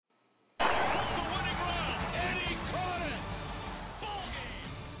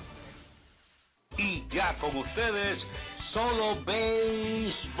Ya con ustedes, Solo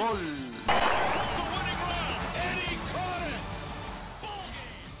Béisbol.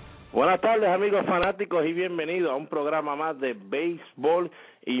 Buenas tardes, amigos fanáticos, y bienvenidos a un programa más de béisbol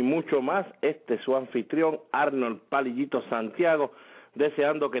y mucho más. Este es su anfitrión, Arnold Palillito Santiago,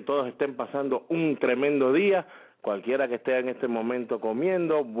 deseando que todos estén pasando un tremendo día. Cualquiera que esté en este momento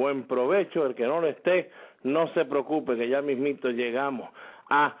comiendo, buen provecho. El que no lo esté, no se preocupe, que ya mismito llegamos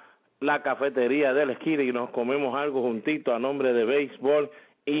a la cafetería de la esquina y nos comemos algo juntito a nombre de béisbol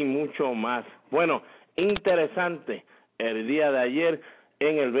y mucho más. Bueno, interesante el día de ayer.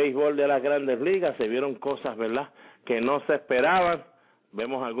 En el béisbol de las Grandes Ligas se vieron cosas, ¿verdad?, que no se esperaban.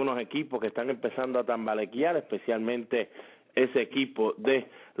 Vemos algunos equipos que están empezando a tambalequear, especialmente ese equipo de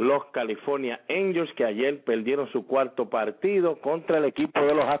los California Angels, que ayer perdieron su cuarto partido contra el equipo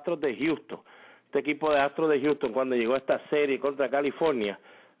de los Astros de Houston. Este equipo de Astros de Houston, cuando llegó a esta serie contra California,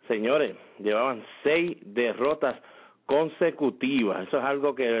 señores, llevaban 6 derrotas consecutivas. Eso es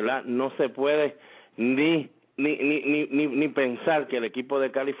algo que, ¿verdad?, no se puede ni pensar que el equipo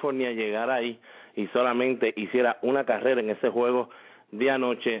de California llegara ahí y solamente hiciera una carrera en ese juego de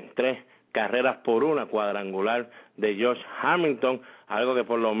anoche, 3 carreras por una, cuadrangular de Josh Hamilton, algo que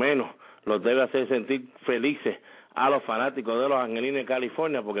por lo menos los debe hacer sentir felices a los fanáticos de los Angelinos de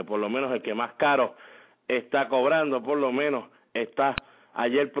California, porque por lo menos el que más caro está cobrando, por lo menos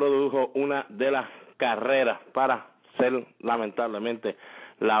ayer produjo una de las carreras para ser lamentablemente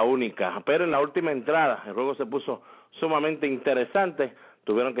la única. Pero en la última entrada el juego se puso sumamente interesante.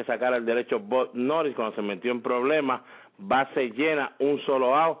 Tuvieron que sacar al derecho Bob Norris cuando se metió en problemas. Base llena, un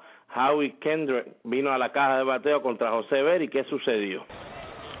solo out. Howie Kendrick vino a la caja de bateo contra José Berry. ¿Qué sucedió?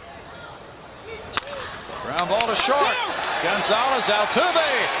 Ground ball to short. Gonzalez,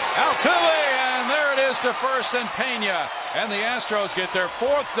 Altuve, and there it is to first and Peña. And the Astros get their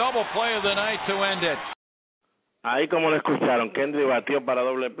 4th double play of the night to end it. Ahí, como lo escucharon, Kendrick batió para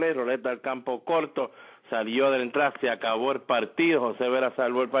doble play, roleta al campo corto, salió del entrada, se acabó el partido, José Vera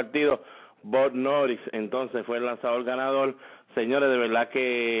salvó el partido, Bob Norris entonces fue el lanzador ganador. Señores, de verdad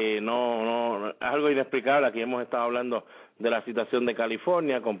que no es algo inexplicable. Aquí hemos estado hablando de la situación de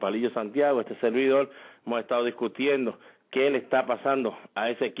California con Palillo Santiago, este servidor, hemos estado discutiendo qué le está pasando a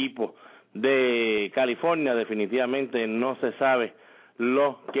ese equipo de California. Definitivamente no se sabe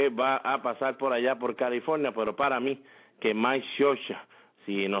lo que va a pasar por allá por California, pero para mí que Mike Scioscia,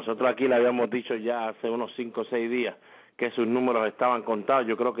 si nosotros aquí le habíamos dicho ya hace unos 5 o 6 días que sus números estaban contados,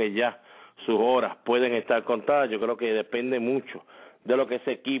 yo creo que ya sus horas pueden estar contadas. Yo creo que depende mucho de lo que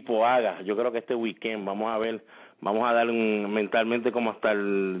ese equipo haga. Yo creo que este weekend vamos a dar mentalmente como hasta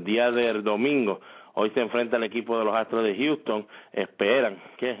el día del domingo. Hoy se enfrenta el equipo de los Astros de Houston. Esperan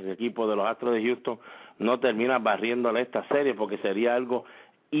que el equipo de los Astros de Houston no termina barriéndole esta serie, porque sería algo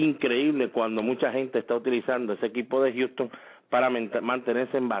increíble cuando mucha gente está utilizando ese equipo de Houston para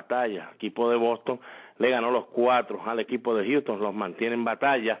mantenerse en batalla. El equipo de Boston le ganó los 4 al equipo de Houston, los mantiene en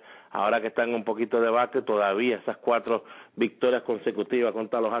batalla. Ahora que están un poquito de debate, todavía esas 4 victorias consecutivas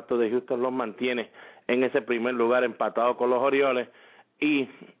contra los Astros de Houston los mantiene en ese primer lugar, empatado con los Orioles. Y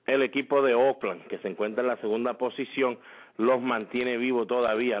el equipo de Oakland, que se encuentra en la segunda posición, los mantiene vivos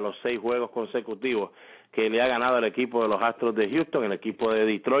todavía, los 6 juegos consecutivos que le ha ganado el equipo de los Astros de Houston. El equipo de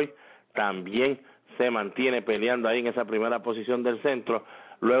Detroit también se mantiene peleando ahí en esa primera posición del centro,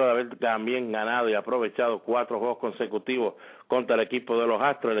 luego de haber también ganado y aprovechado 4 juegos consecutivos contra el equipo de los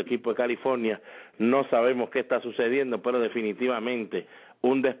Astros. El equipo de California, no sabemos qué está sucediendo, pero definitivamente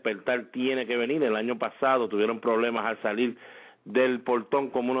un despertar tiene que venir. El año pasado tuvieron problemas al salir del portón,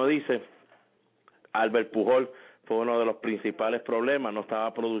 como uno dice. Albert Pujol fue uno de los principales problemas, no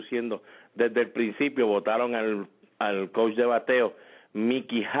estaba produciendo desde el principio. Votaron al coach de bateo,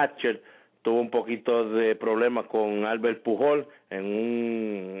 Mickey Hatcher. Tuvo un poquito de problemas con Albert Pujol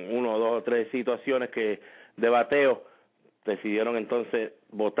en 1, 2 o 3 situaciones de bateo. Decidieron entonces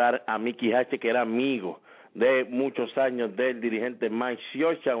votar a Mickey Hatcher, que era amigo de muchos años del dirigente Mike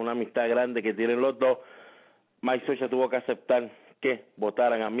Scioscia, una amistad grande que tienen los dos. Mike Scioscia tuvo que aceptar que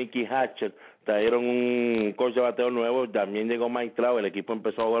votaran a Mickey Hatcher. Trajeron un coach de bateo nuevo, también llegó Mike Trout, el equipo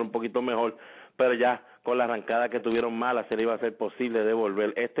empezó a jugar un poquito mejor, pero ya con la arrancada que tuvieron mala se le iba a hacer posible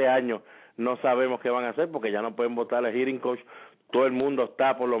devolver. Este año no sabemos qué van a hacer, porque ya no pueden votar al hitting coach. Todo el mundo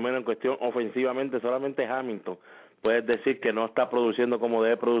está, por lo menos en cuestión ofensivamente, solamente Hamilton puedes decir que no está produciendo como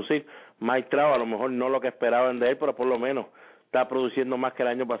debe producir. Mike Trout a lo mejor no lo que esperaban de él, pero por lo menos está produciendo más que el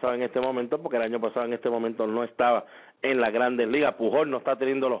año pasado en este momento, porque el año pasado en este momento no estaba en las Grandes Ligas. Pujol no está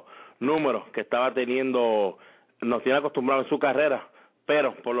teniendo los números que estaba teniendo, nos tiene acostumbrado en su carrera,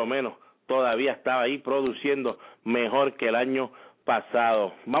 pero por lo menos todavía estaba ahí produciendo mejor que el año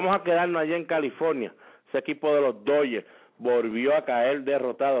pasado. Vamos a quedarnos allá en California. Ese equipo de los Dodgers volvió a caer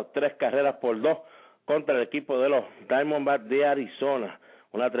derrotado 3-2 contra el equipo de los Diamondbacks de Arizona.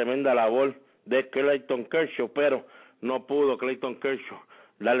 Una tremenda labor de Clayton Kershaw, pero no pudo Clayton Kershaw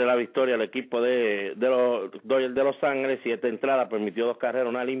darle la victoria al equipo de los Dodgers de Los Ángeles. 7 entradas, permitió 2 carreras,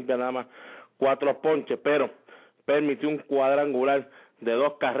 una limpia nada más, 4 ponches, pero permitió un cuadrangular de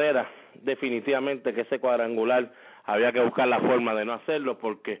 2 carreras. Definitivamente que ese cuadrangular había que buscar la forma de no hacerlo,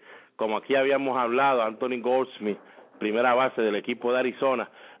 porque como aquí habíamos hablado, Anthony Goldsmith, primera base del equipo de Arizona,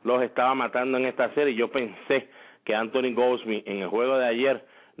 los estaba matando en esta serie. Yo pensé que Anthony Goldsmith en el juego de ayer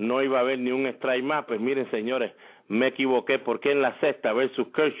no iba a haber ni un strike más. Pues miren, señores, me equivoqué, porque en la sexta versus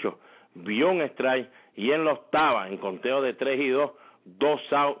Kershaw vio un strike, y en la octava, en conteo de 3-2,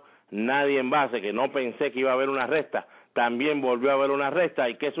 2 out, nadie en base, que no pensé que iba a haber una resta, también volvió a haber una resta.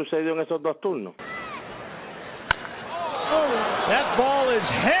 ¿Y qué sucedió en esos 2 turnos? That ball is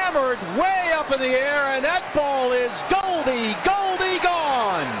hammered way up in the air, and that ball is Goldie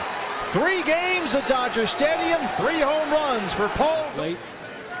gone. 3 games at Dodger Stadium, 3 home runs for Paul.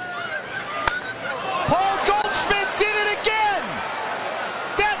 Paul Goldschmidt did it again.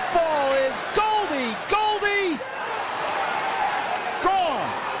 That ball is Goldie gone.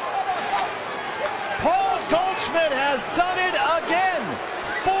 Paul Goldschmidt has done it again.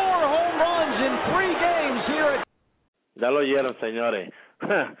 4 home runs in 3 games here at... Ya lo oyeron, señores.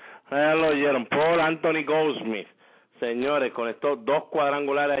 Ya lo oyeron. Paul Anthony Goldsmith, señores, con estos 2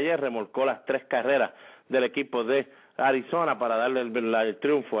 cuadrangulares ayer, remolcó las 3 carreras del equipo de Arizona para darle el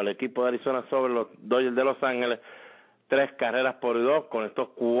triunfo al equipo de Arizona sobre los Dodgers de Los Ángeles. 3-2 con estos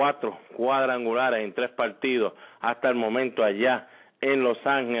 4 cuadrangulares en 3 partidos hasta el momento allá en Los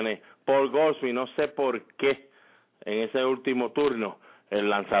Ángeles. Paul Goldsmith, no sé por qué en ese último turno el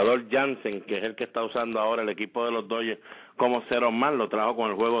lanzador Jansen, que es el que está usando ahora el equipo de los Dodgers como cero man, lo trajo con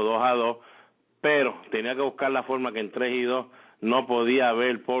el juego 2-2, pero tenía que buscar la forma que en 3-2 no podía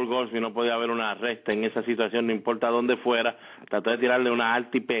haber Paul Goldsmith, no podía haber una resta en esa situación, no importa dónde fuera. Trató de tirarle una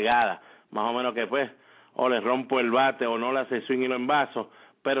alta y pegada, más o menos que pues, o le rompo el bate o no le hace swing y lo envaso,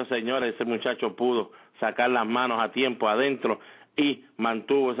 pero señores, ese muchacho pudo sacar las manos a tiempo adentro y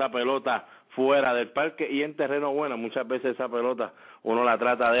mantuvo esa pelota fuera del parque y en terreno bueno. Muchas veces esa pelota uno la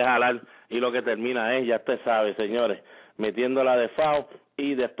trata de jalar y lo que termina es, ya usted sabe, señores, metiéndola de foul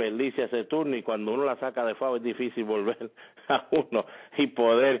y desperdicia ese turno, y cuando uno la saca de foul es difícil volver a uno y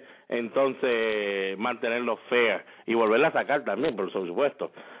poder entonces mantenerlo fair y volverla a sacar también, por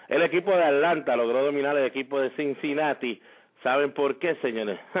supuesto. El equipo de Atlanta logró dominar el equipo de Cincinnati. ¿Saben por qué,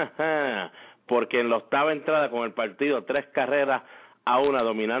 señores? Porque en la octava entrada con el partido 3-1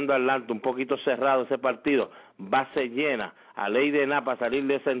 dominando a Atlanta, un poquito cerrado ese partido, base llena, a ley de nada para salir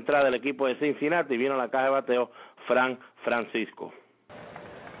de esa entrada del equipo de Cincinnati, vino a la caja de bateo Francisco.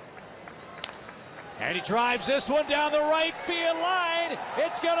 And he drives this one down the right field line.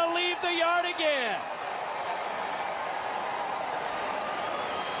 It's going to leave the yard again.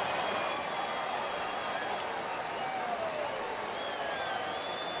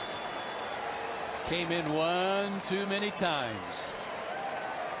 Came in one too many times.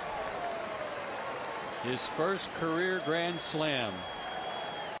 His first career grand slam.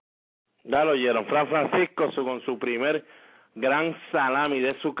 Ya lo oyeron, Francisco con su primer gran salami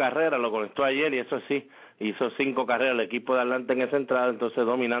de su carrera, lo conectó ayer y eso sí, hizo 5 carreras el equipo de Atlanta en esa entrada, entonces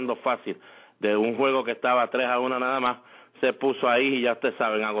dominando fácil de un juego que estaba 3-1 nada más, se puso ahí y ya ustedes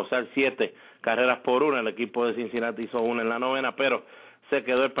saben, a gozar 7 carreras por 1, el equipo de Cincinnati hizo 1 en la novena, pero se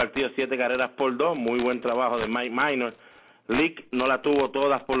quedó el partido 7 carreras por 2, muy buen trabajo de Mike Minor. Leak no la tuvo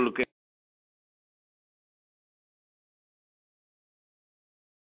todas por lo que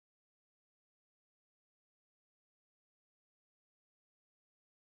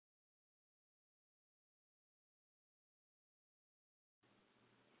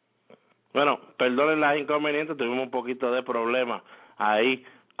bueno, perdonen las inconvenientes, tuvimos un poquito de problema ahí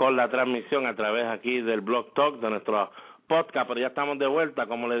con la transmisión a través aquí del Blog Talk de nuestro podcast, pero ya estamos de vuelta.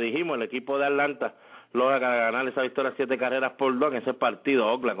 Como le dijimos, el equipo de Atlanta logra ganar esa victoria 7 carreras por 2 en ese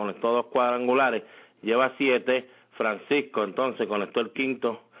partido. Oakland conectó 2 cuadrangulares, lleva 7. Francisco entonces conectó el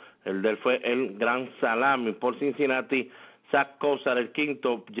quinto, el del fue el gran salami por Cincinnati. Zach Cozart el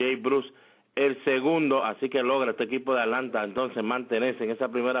quinto, Jay Bruce el segundo, así que logra este equipo de Atlanta entonces mantenerse en esa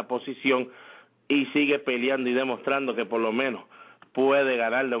primera posición y sigue peleando y demostrando que por lo menos puede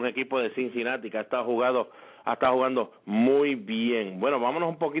ganarle a un equipo de Cincinnati que ha estado jugando muy bien. Bueno, vámonos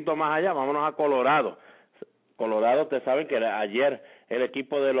un poquito más allá, vámonos a Colorado. Colorado, ustedes saben que ayer el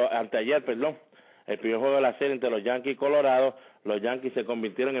equipo de anteayer, el primer juego de la serie entre los Yankees y Colorado, los Yankees se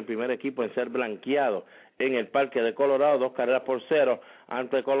convirtieron en el primer equipo en ser blanqueado en el Parque de Colorado, 2-0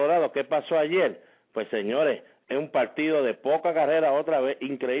 ante Colorado. ¿Qué pasó ayer? Pues señores, es un partido de poca carrera otra vez,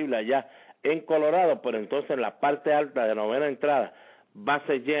 increíble allá en Colorado, pero entonces en la parte alta de novena entrada,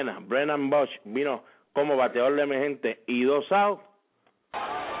 base llena, Brennan Bush vino como bateador de emergente y 2 outs.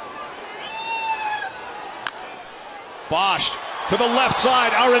 Bosch to the left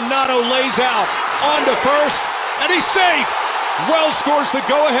side, Arenado lays out, on to first, and he's safe. Wells scores the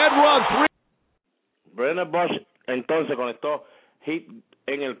go-ahead run. Brennan Bush entonces conectó hit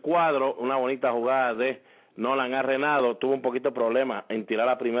en el cuadro, una bonita jugada de Nolan Arenado. Tuvo un poquito de problema en tirar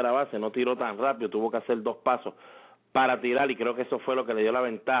la primera base, no tiró tan rápido, tuvo que hacer 2 pasos para tirar, y creo que eso fue lo que le dio la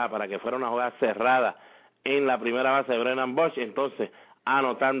ventaja para que fuera una jugada cerrada en la primera base de Brennan Bush. Entonces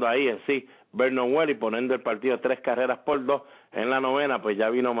anotando ahí en sí Vernon Welly, poniendo el partido 3-2. En la novena pues ya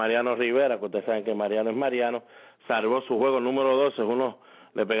vino Mariano Rivera, que ustedes saben que Mariano es Mariano, salvó su juego número 12,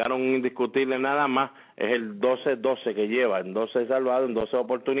 le pegaron un indiscutible nada más, es el 12-12 que lleva, en 12 salvados, en 12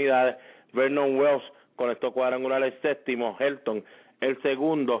 oportunidades. Vernon Wells conectó cuadrangular el séptimo, Helton el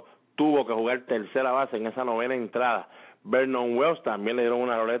segundo, tuvo que jugar tercera base en esa novena entrada. Vernon Wells también le dieron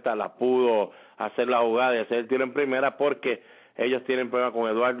una roleta, la pudo hacer la jugada y hacer el tiro en primera, porque ellos tienen problema con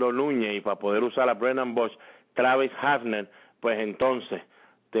Eduardo Núñez, y para poder usar a Brennan Bush, Travis Hafner, pues entonces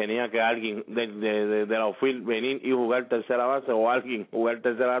tenía que alguien de la outfield venir y jugar tercera base, o alguien jugar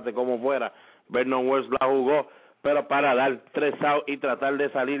tercera base como fuera. Vernon Wells la jugó, pero para dar 3 outs y tratar de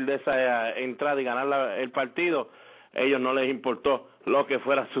salir de esa entrada y ganar el partido, ellos no les importó lo que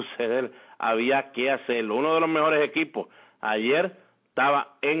fuera a suceder, había que hacerlo. Uno de los mejores equipos ayer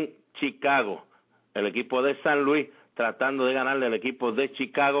estaba en Chicago, el equipo de San Luis, tratando de ganarle al equipo de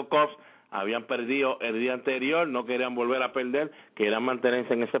Chicago Cubs. Habían perdido el día anterior, no querían volver a perder, querían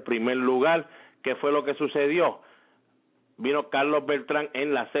mantenerse en ese primer lugar. ¿Qué fue lo que sucedió? Vino Carlos Beltrán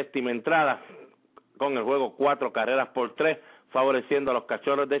en la séptima entrada, con el juego 4-3, favoreciendo a los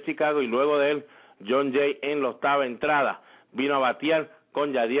Cachorros de Chicago, y luego de él, John Jay en la octava entrada vino a batear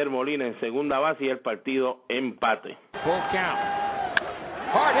con Yadier Molina en segunda base, y el partido empate. Full count.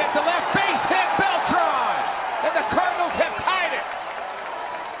 Hard hit to left base, hit Beltran, and the Cardinals have tied it.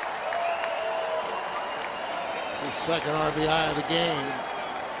 His second RBI of the game.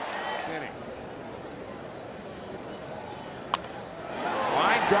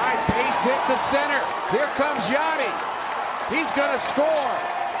 Line drive, base hit to center. Here comes Yachty. He's going to score.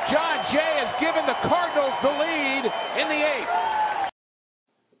 John Jay has given the Cardinals the lead in the 8th.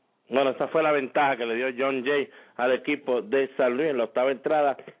 Bueno, esa fue la ventaja que le dio John Jay al equipo de San Luis en la octava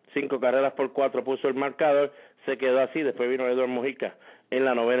entrada. 5-4 puso el marcador, se quedó así. Después vino Eduardo Mujica en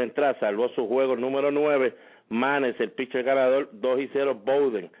la novena entrada, salvó su juego número 9. Manes, el pitcher ganador, 2-0.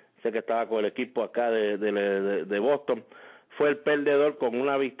 Bowden, sé que estaba con el equipo acá de Boston, fue el perdedor con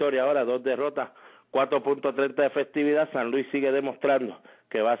una victoria ahora, 2 derrotas, 4.30 de efectividad. San Luis sigue demostrando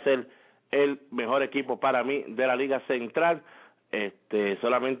que va a ser el mejor equipo para mí de la Liga Central.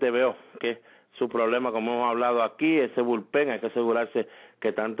 Solamente veo que su problema, como hemos hablado aquí, ese bullpen, hay que asegurarse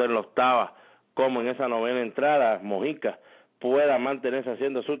que tanto en la octava como en esa novena entrada, Mojica pueda mantenerse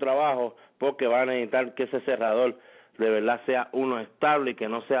haciendo su trabajo, porque va a necesitar que ese cerrador de verdad sea uno estable y que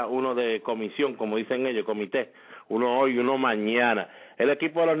no sea uno de comisión, como dicen ellos, comité, uno hoy y uno mañana. El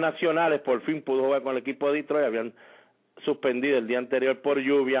equipo de los Nacionales por fin pudo jugar con el equipo de Detroit, habían suspendido el día anterior por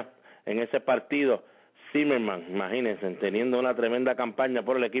lluvia. En ese partido, Zimmerman, imagínense, teniendo una tremenda campaña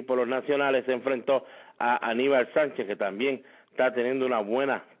por el equipo de los Nacionales, se enfrentó a Aníbal Sánchez, que también está teniendo una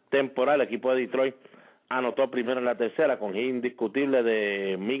buena temporada. El equipo de Detroit anotó primero en la tercera con hit indiscutible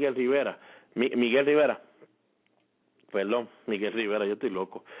de Miguel Rivera, yo estoy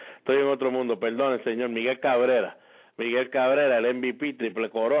loco, estoy en otro mundo, perdón, el señor Miguel Cabrera, el MVP, triple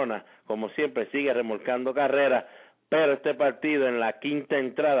corona, como siempre sigue remolcando carreras, pero este partido en la quinta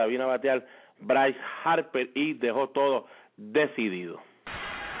entrada vino a batear Bryce Harper y dejó todo decidido.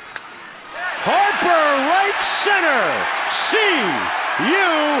 Harper, right center. See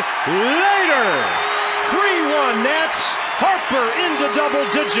you later. 3-1 Nats. Harper into double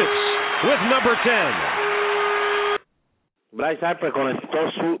digits with number 10. Bryce Harper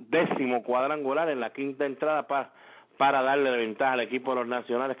conectó su 10º cuadrangular en la quinta entrada para darle la ventaja al equipo de los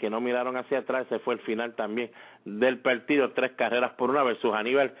Nacionales, que no miraron hacia atrás. Ese fue el final también del partido, 3-1 versus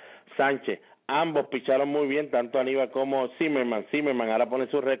Aníbal Sánchez. Ambos picharon muy bien, tanto Aníbal como Zimmerman. Zimmerman ahora pone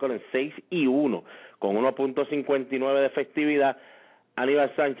su récord en 6-1 con 1.59 de efectividad.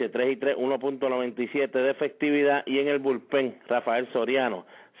 Aníbal Sánchez 3-3, 1.97 de efectividad. Y en el bullpen, Rafael Soriano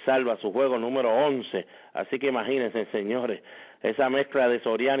salva su juego número 11. Así que imagínense, señores, esa mezcla de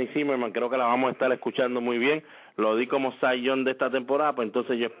Soriano y Zimmerman creo que la vamos a estar escuchando muy bien. lo di como Cy Young de esta temporada, pues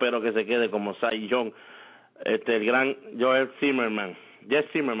entonces yo espero que se quede como Cy Young, el gran Jess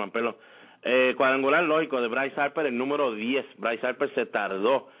Zimmerman, perdón. Cuadrangular lógico de Bryce Harper, el número 10. Bryce Harper se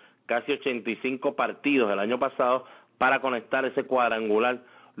tardó casi 85 partidos el año pasado para conectar ese cuadrangular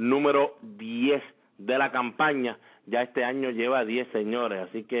número 10 de la campaña. Ya este año lleva 10, señores,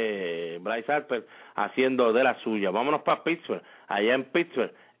 así que Bryce Harper haciendo de la suya. Vámonos para Pittsburgh. Allá en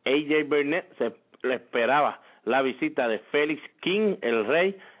Pittsburgh, A.J. Burnett le esperaba la visita de Félix King, el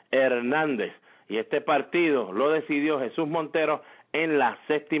Rey Hernández, y este partido lo decidió Jesús Montero en la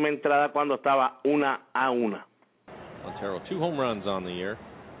séptima entrada cuando estaba 1-1. Montero, 2 home runs on the year.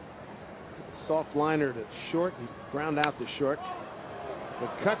 Soft liner to short, he ground out to short.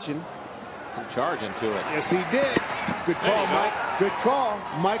 McCutcheon charging to it. Yes, he did. Good call, Mike. Good call.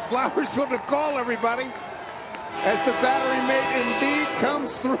 Mike Flowers with the call, everybody. As the battery mate indeed comes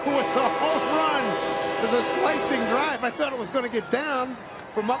through with a home run. There's a slicing drive. I thought it was going to get down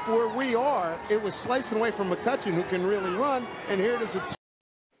from up where we are. It was slicing away from McCutcheon, who can really run, and here it is.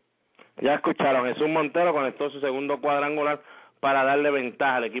 Ya escucharon, Jesús Montero conectó su segundo cuadrangular para darle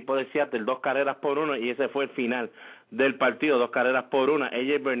ventaja al equipo de Seattle, 2-1, y ese fue el final del partido, 2-1.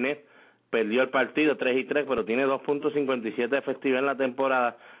 A.J. Burnett perdió el partido 3-3, pero tiene 2.57 de efectividad en la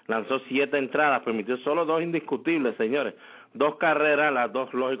temporada, lanzó 7 entradas, permitió solo 2 indiscutibles, señores, 2 carreras, las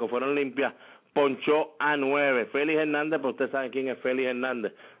 2, lógico, fueron limpias, ponchó a 9. Félix Hernández, pues usted sabe quién es Félix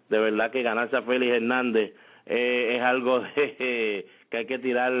Hernández, de verdad que ganarse a Félix Hernández es algo de que hay que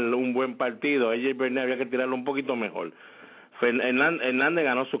tirar un buen partido. A.J. Burnett había que tirarlo un poquito mejor. Hernández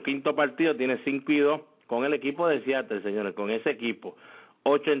ganó su quinto partido, tiene 5-2 con el equipo de Seattle, señores, con ese equipo.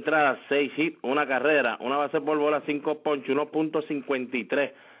 8 entradas, 6 hits, 1 carrera, 1 base por bola, 5 ponches,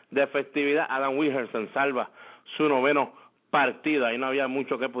 1.53 de efectividad. Adam Wilhelmsen salva su 9º partido. Ahí no había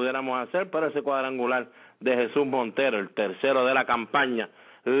mucho que pudiéramos hacer, pero ese cuadrangular de Jesús Montero, el tercero de la campaña,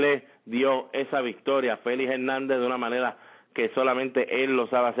 le dio esa victoria a Félix Hernández de una manera que solamente él lo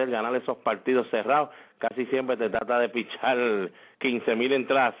sabe hacer, ganar esos partidos cerrados. Casi siempre te trata de pichar 15,000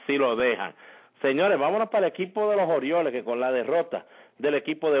 entradas si lo dejan. Señores, vámonos para el equipo de los Orioles, que con la derrota del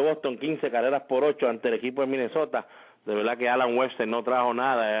equipo de Boston, 15-8 ante el equipo de Minnesota, de verdad que Alan Webster no trajo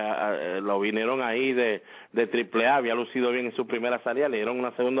nada, lo vinieron ahí de AAA, había lucido bien en su primera salida, le dieron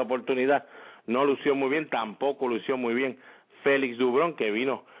una segunda oportunidad, no lució muy bien, tampoco lució muy bien Félix Dubron, que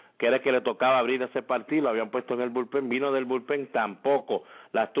vino, que era el que le tocaba abrir ese partido, lo habían puesto en el bullpen, vino del bullpen, tampoco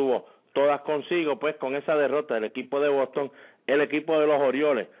las tuvo todas consigo. Pues con esa derrota del equipo de Boston, el equipo de los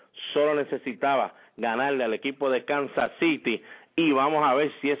Orioles solo necesitaba ganarle al equipo de Kansas City, y vamos a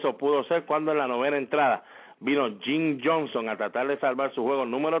ver si eso pudo ser cuando en la 9ª entrada vino Jim Johnson a tratar de salvar su juego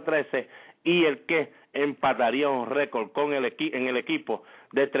número 13, y el que empataría un récord con en el equipo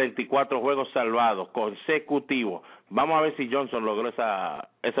de 34 juegos salvados consecutivos. Vamos a ver si Johnson logró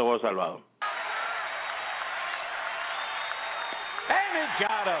ese juego salvado. And he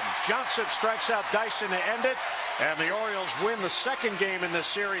got him. Johnson strikes out Dyson to end it, and the Orioles win the second game in this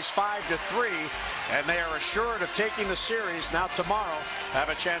series 5-3, and they are assured of taking the series. Now tomorrow have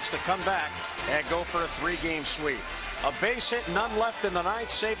a chance to come back and go for a 3-game sweep. A base hit, none left in the ninth,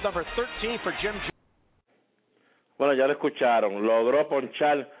 save number 13 for Jim. Bueno, ya lo escucharon, logró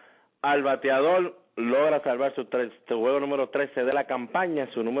ponchar al bateador, logra salvar su juego número 13 de la campaña,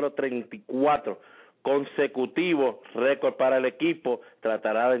 su número 34 consecutivo, récord para el equipo.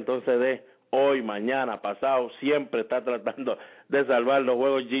 Tratará entonces de hoy, mañana, pasado, siempre está tratando de salvar los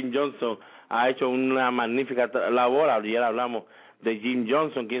juegos. Jim Johnson ha hecho una magnífica labor. Ayer hablamos de Jim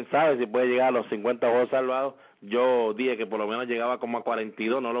Johnson, quién sabe si puede llegar a los 50 juegos salvados. Yo dije que por lo menos llegaba como a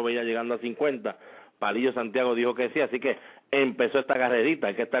 42, no lo veía llegando a 50. Palillo Santiago dijo que sí, así que empezó esta carrerita.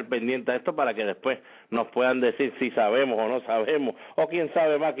 Hay que estar pendiente de esto para que después nos puedan decir si sabemos o no sabemos, o quién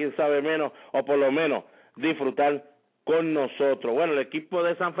sabe más, quién sabe menos, o por lo menos disfrutar con nosotros. Bueno, el equipo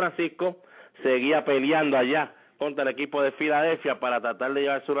de San Francisco seguía peleando allá contra el equipo de Filadelfia para tratar de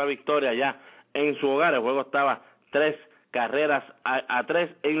llevarse una victoria allá en su hogar. El juego estaba 3-3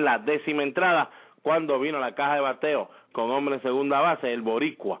 en la 10ª entrada, cuando vino la caja de bateo con hombre en segunda base, el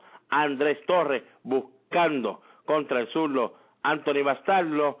boricua Andrés Torres, buscando contra el zurdo Anthony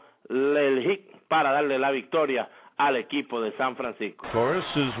Bastardo el hit para darle la victoria al equipo de San Francisco. Torres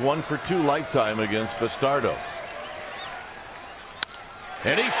is 1 for 2 lifetime against Bastardo.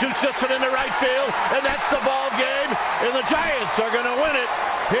 And he shoots this one into right field, and that's the ball game, and the Giants are going to win it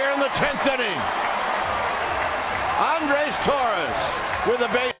here in the 10th inning. Andrés Torres with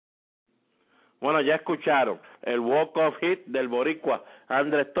a base. Bueno, ya escucharon el walk-off hit del boricua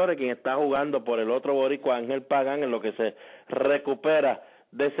Andrés Torres, quien está jugando por el otro boricua Ángel Pagán, en lo que se recupera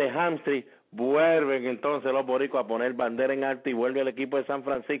de ese hamstring vuelven entonces los boricuas a poner bandera en alto y vuelve el equipo de San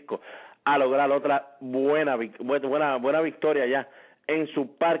Francisco a lograr otra buena victoria ya en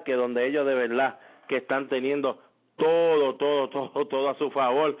su parque, donde ellos de verdad que están teniendo todo a su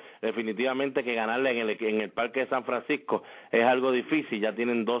favor. Definitivamente que ganarle en el parque de San Francisco es algo difícil, ya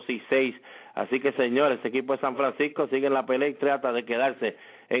tienen 2-6, así que señores, ese equipo de San Francisco sigue en la pelea y trata de quedarse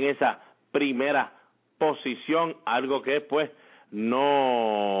en esa primera posición, algo que pues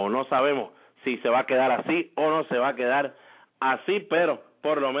no sabemos si se va a quedar así o no se va a quedar así, pero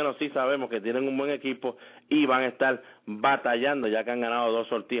por lo menos sí sabemos que tienen un buen equipo y van a estar batallando, ya que han ganado 2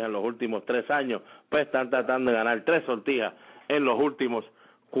 sortijas en los últimos 3 años, pues están tratando de ganar 3 sortijas en los últimos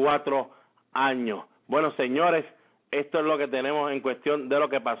 4 años. Bueno, señores, esto es lo que tenemos en cuestión de lo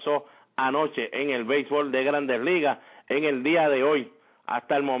que pasó anoche en el béisbol de Grandes Ligas. En el día de hoy,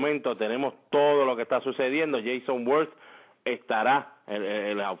 hasta el momento, tenemos todo lo que está sucediendo. Jason Worth estará,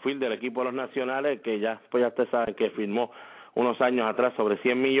 el outfield del equipo de los Nacionales, que ya ustedes saben que firmó unos años atrás sobre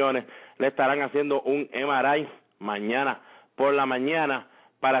 100 millones, le estarán haciendo un MRI mañana por la mañana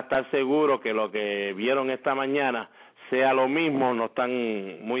para estar seguro que lo que vieron esta mañana sea lo mismo. No están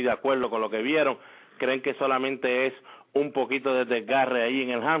muy de acuerdo con lo que vieron, creen que solamente es un poquito de desgarre ahí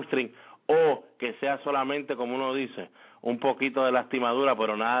en el hamstring, o que sea solamente, como uno dice, un poquito de lastimadura,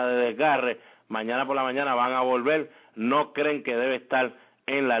 pero nada de desgarre. Mañana por la mañana van a volver, no creen que debe estar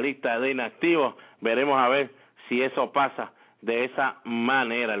en la lista de inactivos. Veremos a ver si eso pasa de esa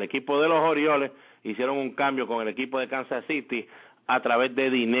manera. El equipo de los Orioles hicieron un cambio con el equipo de Kansas City a través de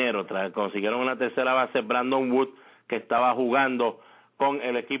dinero. Consiguieron una tercera base, Brandon Wood, que estaba jugando con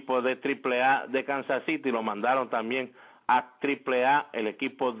el equipo de AAA de Kansas City, lo mandaron también a AAA. El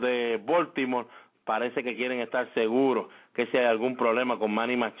equipo de Baltimore parece que quieren estar seguros que si hay algún problema con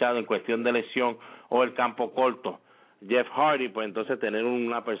Manny Machado en cuestión de lesión o el campo corto, Jeff Hardy, pues entonces tener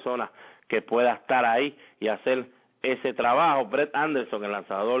una persona que pueda estar ahí y hacer ese trabajo. Brett Anderson, el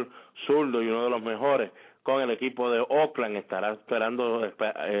lanzador zurdo y uno de los mejores con el equipo de Oakland, estará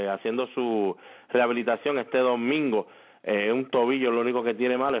haciendo su rehabilitación este domingo. Un tobillo lo único que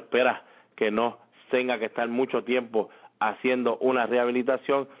tiene malo, espera que no tenga que estar mucho tiempo haciendo una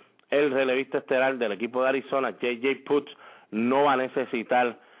rehabilitación. El relevista estelar del equipo de Arizona, J.J. Putz, no va a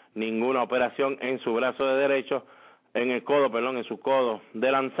necesitar ninguna operación en su brazo de derecho, en su codo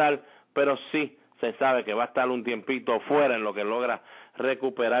de lanzar, pero sí se sabe que va a estar un tiempito fuera en lo que logra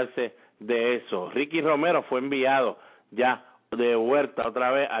recuperarse de eso. Ricky Romero fue enviado ya de vuelta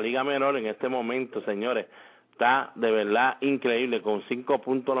otra vez a Liga Menor en este momento, señores. Está de verdad increíble, con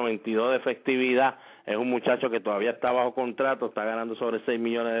 5.92 de efectividad. Es un muchacho que todavía está bajo contrato, está ganando sobre $6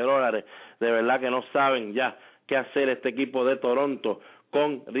 millones. De verdad que no saben ya qué hacer este equipo de Toronto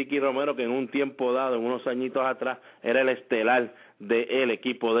con Ricky Romero, que en un tiempo dado, en unos añitos atrás, era el estelar del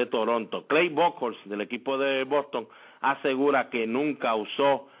equipo de Toronto. Clay Buchholz, del equipo de Boston, asegura que nunca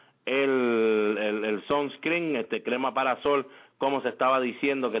usó el sunscreen, crema para sol, como se estaba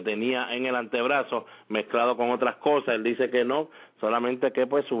diciendo que tenía en el antebrazo, mezclado con otras cosas. Él dice que no, solamente que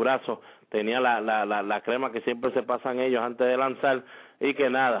pues su brazo tenía la crema que siempre se pasan ellos antes de lanzar, y que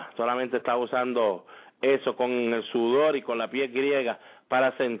nada, solamente estaba usando eso con el sudor y con la piel griega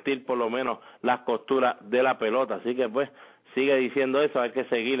para sentir por lo menos las costuras de la pelota. Así que pues sigue diciendo eso, hay que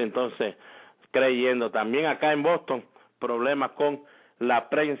seguir entonces creyendo. También acá en Boston, problemas con la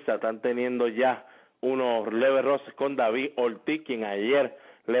prensa, están teniendo ya unos leves roces con David Ortiz, quien ayer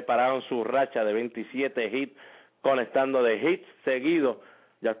le pararon su racha de 27 hits, conectando de hits seguidos.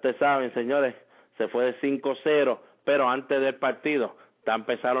 Ya ustedes saben, señores, se fue de 5-0, pero antes del partido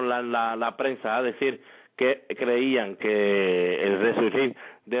empezaron la prensa a decir que creían que el resurgir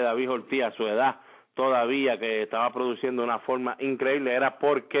de David Ortiz a su edad todavía, que estaba produciendo de una forma increíble, era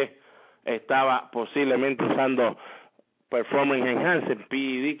porque estaba posiblemente usando Performance Enhancing,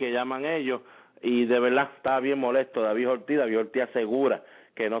 PED que llaman ellos, y de verdad estaba bien molesto David Ortiz. David Ortiz asegura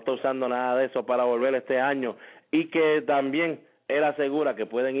que no está usando nada de eso para volver este año, y que también él asegura que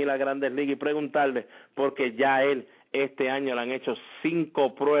pueden ir a Grandes Ligas y preguntarle, porque ya él este año le han hecho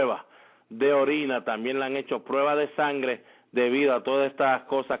 5 pruebas de orina, también le han hecho pruebas de sangre, debido a todas estas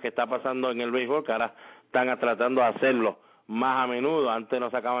cosas que está pasando en el béisbol, que ahora están tratando de hacerlo más a menudo. Antes no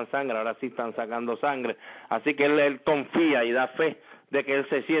sacaban sangre, ahora sí están sacando sangre. Así que él confía y da fe de que él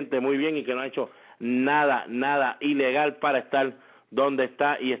se siente muy bien y que no ha hecho nada ilegal para estar donde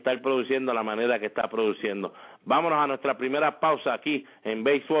está y estar produciendo la manera que está produciendo. Vámonos a nuestra primera pausa aquí en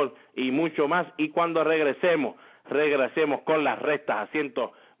béisbol y mucho más, y cuando regresemos con las rectas a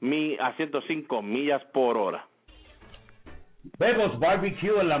 105 millas por hora. Bebo's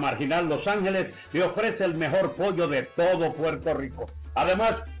Barbecue en la Marginal Los Ángeles le ofrece el mejor pollo de todo Puerto Rico.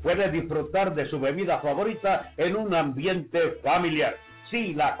 Además, puede disfrutar de su bebida favorita en un ambiente familiar.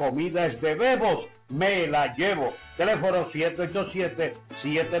 Si la comida es de Bebos, me la llevo. Teléfono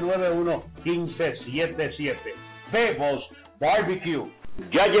 787-791-1577. Bebos Barbecue.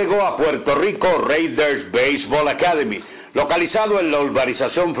 Ya llegó a Puerto Rico Raiders Baseball Academy, localizado en la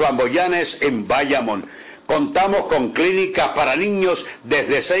urbanización Flamboyanes en Bayamón. Contamos con clínicas para niños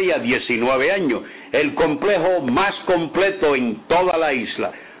desde 6 a 19 años, el complejo más completo en toda la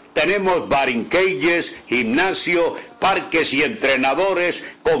isla. Tenemos batting cages, gimnasio, parques y entrenadores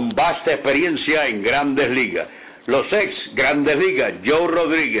con vasta experiencia en Grandes Ligas. Los ex Grandes Ligas, Joe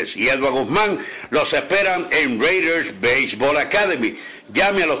Rodríguez y Edward Guzmán, los esperan en Raiders Baseball Academy.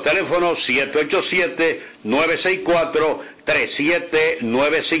 Llame a los teléfonos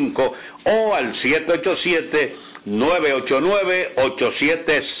 787-964-3795 o al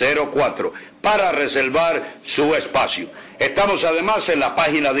 787-989-8704 para reservar su espacio. Estamos además en la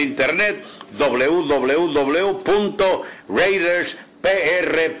página de internet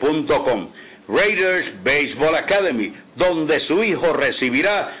www.raiderspr.com. Raiders Baseball Academy, donde su hijo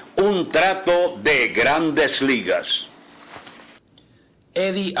recibirá un trato de Grandes Ligas.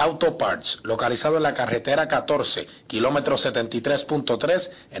 Eddie Auto Parts, localizado en la carretera 14, kilómetro 73.3,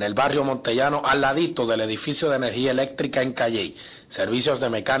 en el barrio Montellano, al ladito del edificio de energía eléctrica en Calley. Servicios de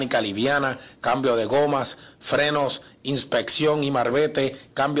mecánica liviana, cambio de gomas, frenos, inspección y marbete,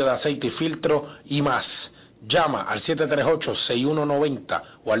 cambio de aceite y filtro y más. Llama al 738-6190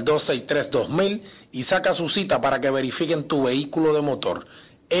 o al 263-2000 y saca su cita para que verifiquen tu vehículo de motor.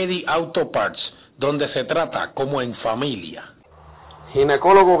 Eddie Auto Parts, donde se trata como en familia.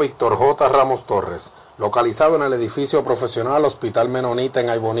 Ginecólogo Víctor J. Ramos Torres, localizado en el edificio profesional Hospital Menonita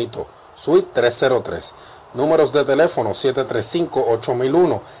en Aybonito, suite 303. Números de teléfono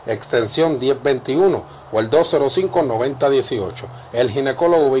 735-8001, extensión 1021 o el 205-9018. El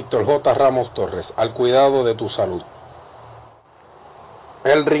ginecólogo Víctor J. Ramos Torres, al cuidado de tu salud.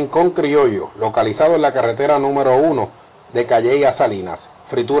 El Rincón Criollo, localizado en la carretera número 1 de Calley a Salinas.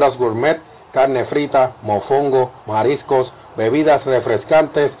 Frituras gourmet, carne frita, mofongo, mariscos, bebidas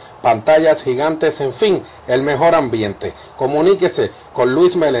refrescantes, pantallas gigantes, en fin, el mejor ambiente. Comuníquese con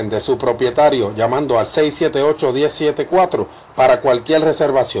Luis Melendez, su propietario, llamando al 678-1074 para cualquier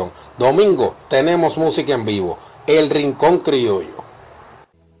reservación. Domingo tenemos música en vivo. El Rincón Criollo.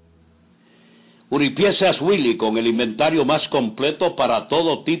 Unipiezas Willie, con el inventario más completo para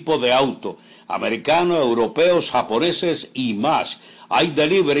todo tipo de auto, americanos, europeos, japoneses y más. Hay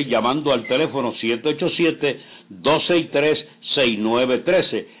delivery llamando al teléfono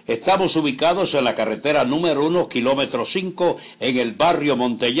 787-263-6913. Estamos ubicados en la carretera número 1, kilómetro 5, en el barrio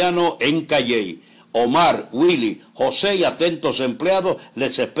Montellano, en Calley. Omar, Willie, José y atentos empleados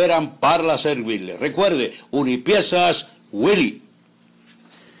les esperan para servirles. Recuerde, Unipiezas Willie.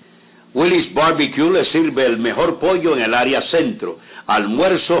 Willie's Barbecue le sirve el mejor pollo en el área centro,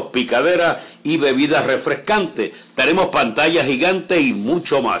 almuerzos, picadera y bebidas refrescantes. Tenemos pantalla gigante y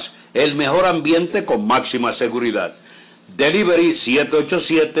mucho más. El mejor ambiente con máxima seguridad. Delivery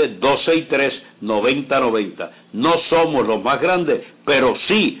 787-263-9090. No somos los más grandes, pero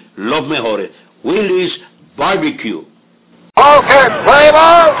sí los mejores. Willie's Barbecue. Okay, play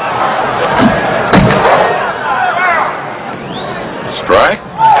ball. Strike.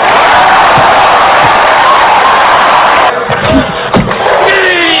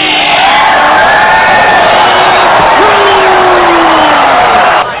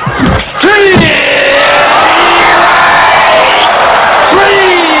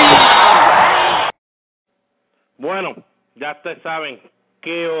 Bueno, ya ustedes saben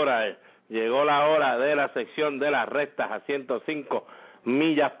qué hora es. Llegó la hora de la sección de las rectas a 105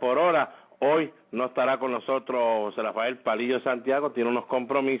 millas por hora. Hoy no estará con nosotros José Rafael Palillo Santiago, tiene unos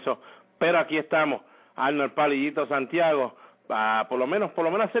compromisos, pero aquí estamos, Arnold Palillito Santiago, para por lo menos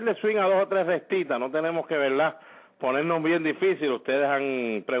hacerle swing a 2 o 3 rectitas. No tenemos que, ¿verdad?, ponernos bien difícil. Ustedes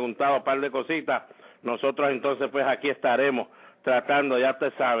han preguntado un par de cositas. Nosotros entonces pues aquí estaremos tratando, ya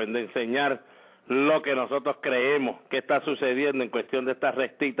ustedes saben, de enseñar lo que nosotros creemos que está sucediendo en cuestión de estas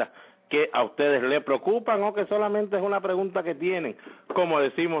rectitas que a ustedes les preocupan o que solamente es una pregunta que tienen, como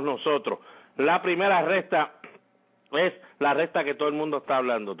decimos nosotros. La primera recta es la recta que todo el mundo está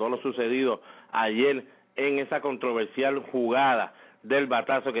hablando, todo lo sucedido ayer en esa controversial jugada del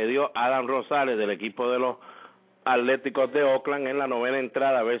batazo que dio Adam Rosales del equipo de los Atléticos de Oakland en la 9ª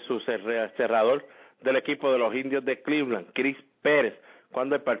entrada versus el cerrador del equipo de los Indios de Cleveland, Chris Pérez,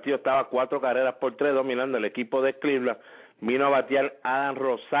 cuando el partido estaba 4-3 dominando el equipo de Cleveland. Vino a batear Adam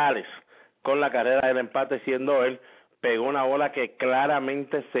Rosales con la carrera del empate, siendo él, pegó una bola que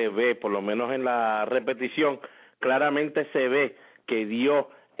claramente se ve, por lo menos en la repetición, claramente se ve que dio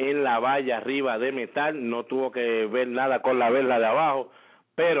en la valla arriba de metal, no tuvo que ver nada con la verla de abajo,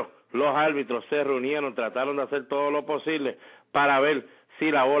 pero los árbitros se reunieron, trataron de hacer todo lo posible para ver si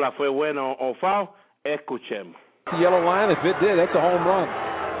la bola fue buena o foul. Escuchemos. The yellow line, if it did, that's a home run.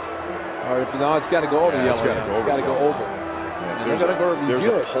 Or if no, it's got to go over the yellow line. It's got to go over. They're going to go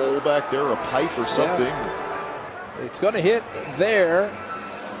review it. There's a hole back there, a pipe or something. Yeah. It's going to hit there,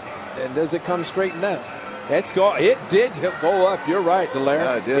 and does it come straight in that? It did go up. You're right,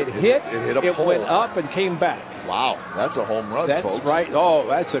 Delaire. Yeah, it did. It hit a pole. Went up and came back. Wow, that's a home run, that's folks. Right. Oh,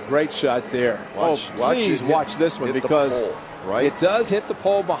 that's a great shot there. Please watch this one because right? It does hit the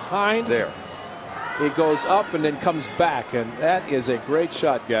pole behind. There. It goes up and then comes back, and that is a great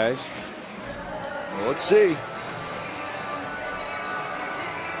shot, guys. Well, let's see.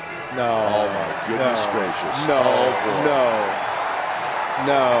 No. Oh, my goodness gracious. No.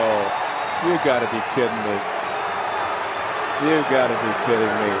 You got to be kidding me. You got to be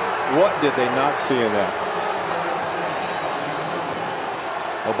kidding me. What did they not see in that?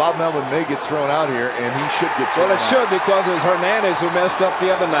 Well, Bob Melvin may get thrown out here, and he should get thrown out. Well, it should, because it was Hernandez who messed up the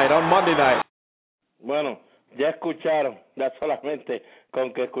other night, on Monday night. Bueno, ya escucharon, ya solamente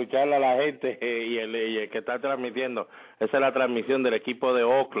con que escucharla a la gente y el que está transmitiendo. Esa es la transmisión del equipo de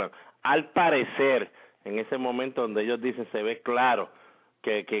Oakland. Al parecer, en ese momento donde ellos dicen se ve claro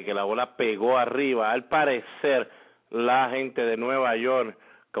que la bola pegó arriba, al parecer la gente de Nueva York,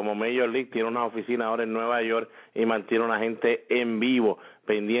 como Major League, tiene una oficina ahora en Nueva York y mantiene una gente en vivo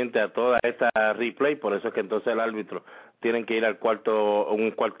pendiente a toda esta replay. Por eso es que entonces el árbitro tienen que ir al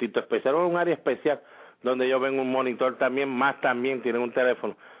un cuartito especial o un área especial donde ellos ven un monitor también tienen un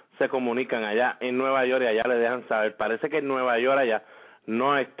teléfono, se comunican allá en Nueva York y allá le dejan saber. Parece que en Nueva York allá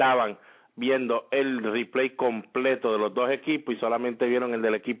no estaban viendo el replay completo de los dos equipos y solamente vieron el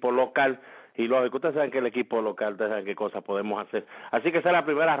del equipo local. Y lógico, ustedes saben que el equipo local, ustedes saben qué cosas podemos hacer. Así que esa es la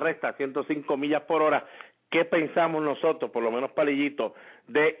primera recta, 105 millas por hora. ¿Qué pensamos nosotros, por lo menos Palillito,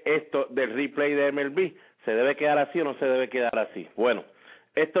 de esto del replay de MLB? ¿Se debe quedar así o no se debe quedar así? Bueno,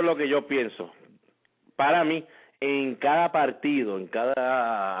 esto es lo que yo pienso. Para mí, en cada partido, en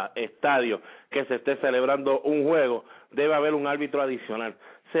cada estadio que se esté celebrando un juego, debe haber un árbitro adicional.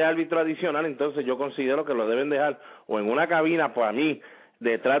 Ese árbitro adicional, entonces yo considero que lo deben dejar o en una cabina, para mí,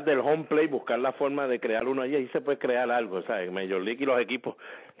 detrás del home play, buscar la forma de crear uno allí. Ahí se puede crear algo, ¿sabes? Major League y los equipos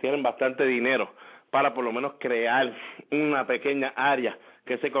tienen bastante dinero para por lo menos crear una pequeña área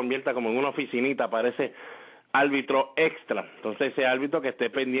que se convierta como en una oficinita para ese árbitro extra. Entonces ese árbitro que esté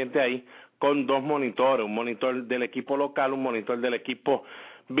pendiente ahí con dos monitores, un monitor del equipo local, un monitor del equipo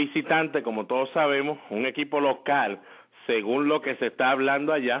visitante. Como todos sabemos, un equipo local, según lo que se está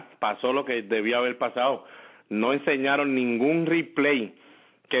hablando allá, pasó lo que debió haber pasado. No enseñaron ningún replay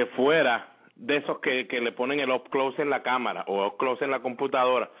que fuera de esos que le ponen el up close en la cámara o up close en la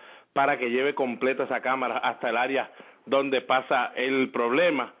computadora para que lleve completa esa cámara hasta el área donde pasa el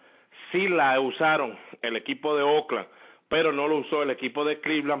problema. Sí la usaron el equipo de Oakland, pero no lo usó el equipo de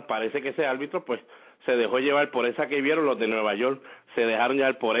Cleveland. Parece que ese árbitro pues se dejó llevar por esa que vieron. Los de Nueva York se dejaron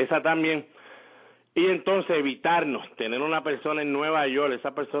llevar por esa también. Y entonces evitarnos tener una persona en Nueva York,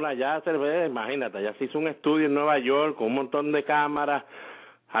 esa persona ya se ve, imagínate, ya se hizo un estudio en Nueva York con un montón de cámaras,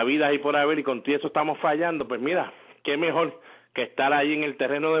 habidas y por haber, y con todo eso estamos fallando. Pues mira, qué mejor que estar ahí en el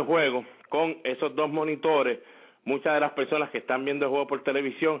terreno de juego con esos dos monitores. Muchas de las personas que están viendo el juego por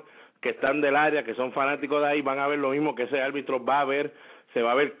televisión, que están del área, que son fanáticos de ahí, van a ver lo mismo que ese árbitro va a ver, se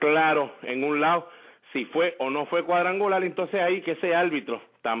va a ver claro en un lado si fue o no fue cuadrangular. Entonces ahí que ese árbitro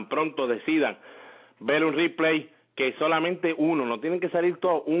tan pronto decidan ver un replay, que solamente uno, no tienen que salir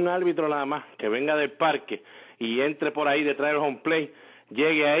todos, un árbitro nada más, que venga del parque y entre por ahí detrás del home play,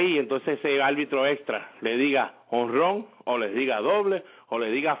 llegue ahí, entonces ese árbitro extra le diga honrón, o les diga doble, o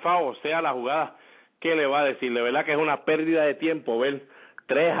le diga foul, o sea la jugada que le va a decir. De verdad que es una pérdida de tiempo ver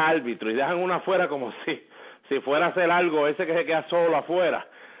tres árbitros y dejan uno afuera como si fuera a hacer algo, ese que se queda solo afuera,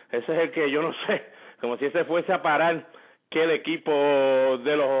 ese es el que yo no sé, como si ese fuese a parar que el equipo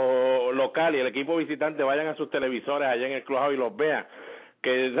de los locales y el equipo visitante vayan a sus televisores allá en el clubhouse y los vean.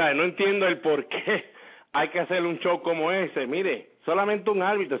 Que, ¿sabes? No entiendo el por qué hay que hacer un show como ese. Mire, solamente un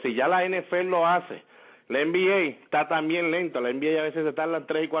árbitro, si ya la NFL lo hace. La NBA está también lenta, la NBA a veces se tardan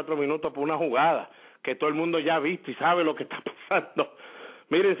 3 y 4 minutos por una jugada que todo el mundo ya ha visto y sabe lo que está pasando.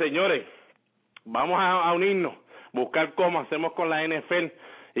 Miren, señores, vamos a unirnos, buscar cómo hacemos con la NFL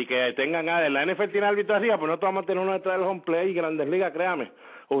y que tengan la NFL tiene árbitro arriba, pues nosotros vamos a tener uno detrás del home play y Grandes Ligas, créame,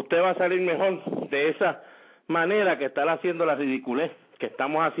 usted va a salir mejor de esa manera que estar haciendo la ridiculez que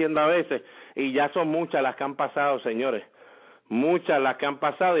estamos haciendo a veces, y ya son muchas las que han pasado, señores, muchas las que han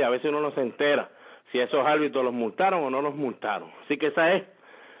pasado, y a veces uno no se entera si esos árbitros los multaron o no los multaron. Así que esa es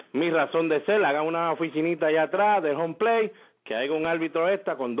mi razón de ser. Hagan una oficinita allá atrás de home play, que haya un árbitro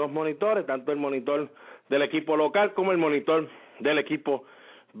con 2 monitores, tanto el monitor del equipo local como el monitor del equipo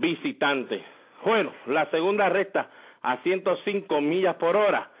visitante. Bueno, la segunda recta a 105 millas por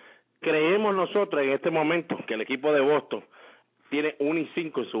hora. Creemos nosotros en este momento que el equipo de Boston tiene 1-5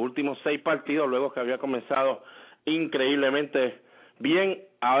 en sus últimos 6 partidos, luego que había comenzado increíblemente bien.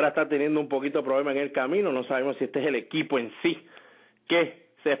 Ahora está teniendo un poquito de problema en el camino. No sabemos si este es el equipo en sí que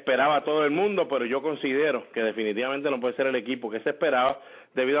se esperaba a todo el mundo, pero yo considero que definitivamente no puede ser el equipo que se esperaba,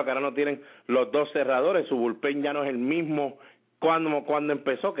 debido a que ahora no tienen los 2 cerradores. Su bullpen ya no es el mismo cuando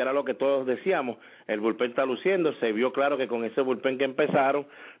empezó, que era lo que todos decíamos. El bullpen está luciendo. Se vio claro que con ese bullpen que empezaron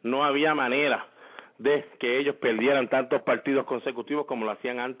no había manera de que ellos perdieran tantos partidos consecutivos como lo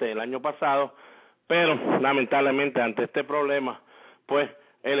hacían antes el año pasado, pero lamentablemente ante este problema, pues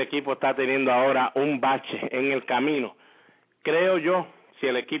el equipo está teniendo ahora un bache en el camino. Creo yo, si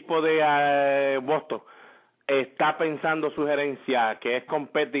el equipo de Boston está pensando su gerencia que es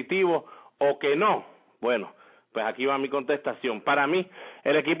competitivo o que no, bueno, pues aquí va mi contestación. Para mí,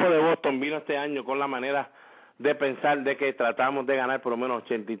 el equipo de Boston vino este año con la manera de pensar de que tratamos de ganar por lo menos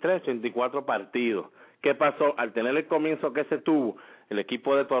 83, 84 partidos. ¿Qué pasó? Al tener el comienzo que se tuvo, el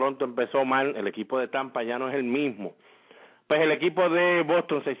equipo de Toronto empezó mal, el equipo de Tampa ya no es el mismo. Pues el equipo de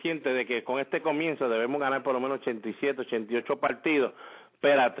Boston se siente de que con este comienzo debemos ganar por lo menos 87, 88 partidos.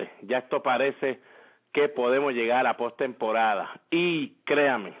 Espérate, ya esto parece que podemos llegar a postemporada. Y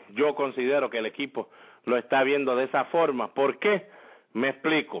créame, yo considero que el equipo lo está viendo de esa forma. ¿Por qué? Me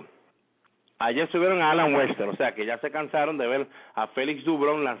explico. Ayer subieron a Alan Webster, o sea que ya se cansaron de ver a Félix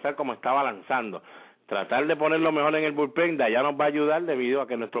Dubron lanzar como estaba lanzando. Tratar de ponerlo mejor en el bullpen, de allá nos va a ayudar debido a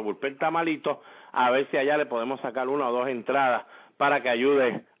que nuestro bullpen está malito, a ver si allá le podemos sacar 1 o 2 entradas para que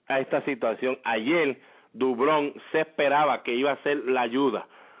ayude a esta situación. Ayer Dubron se esperaba que iba a ser la ayuda,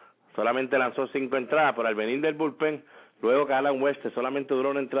 solamente lanzó 5 entradas, pero al venir del bullpen, luego que Alan Webster solamente duró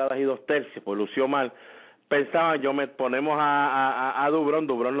 1 entrada y 2 tercios, pues lució mal. Pensaba yo, ponemos a Dubron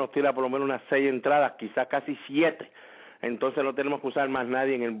nos tira por lo menos unas 6 entradas, quizás casi 7. Entonces no tenemos que usar más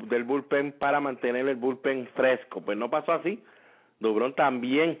nadie del bullpen para mantener el bullpen fresco. Pues no pasó así. Dubron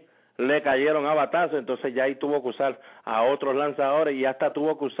también le cayeron a batazo, entonces ya ahí tuvo que usar a otros lanzadores y hasta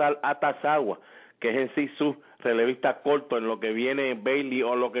tuvo que usar a Tazawa, que es en sí su relevista corto en lo que viene Bailey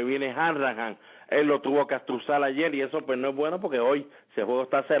o lo que viene Hanrahan. Él lo tuvo que usar ayer y eso pues no es bueno porque hoy, si el juego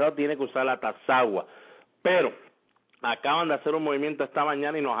está cerrado, tiene que usar a Tazawa. Pero acaban de hacer un movimiento esta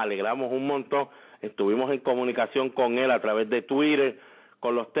mañana y nos alegramos un montón. Estuvimos en comunicación con él a través de Twitter,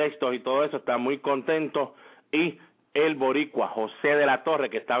 con los textos y todo eso, está muy contento. Y el boricua José de la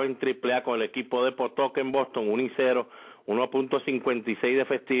Torre, que estaba en AAA con el equipo de Potoc en Boston, 1-0, 1.56 de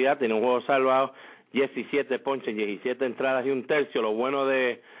festividad, tiene un juego salvado, 17 ponches, 17 entradas y 1 tercio. Lo bueno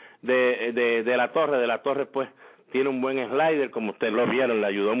de la Torre pues tiene un buen slider, como ustedes lo vieron, le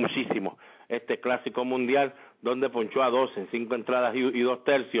ayudó muchísimo este clásico mundial, donde ponchó a 12 en 5 entradas y 2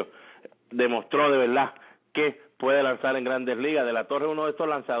 tercios. Demostró de verdad que puede lanzar en Grandes Ligas. De la Torre es uno de estos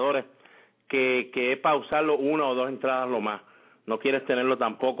lanzadores que es para usarlo 1 o 2 entradas lo más. No quieres tenerlo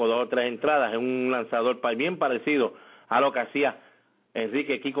tampoco 2 o 3 entradas. Es un lanzador bien parecido a lo que hacía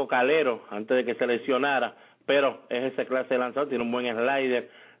Enrique Kiko Calero antes de que se lesionara, pero es esa clase de lanzador. Tiene un buen slider,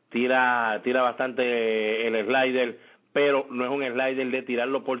 tira bastante el slider, pero no es un slider de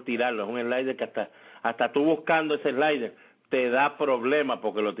tirarlo por tirarlo, es un slider que hasta tú buscando ese slider te da problemas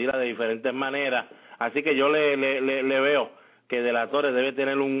porque lo tira de diferentes maneras. Así que yo le veo que De la Torre debe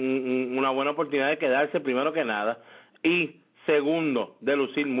tener una buena oportunidad de quedarse primero que nada y segundo de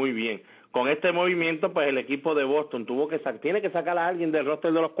lucir muy bien. Con este movimiento pues el equipo de Boston tiene que sacar a alguien del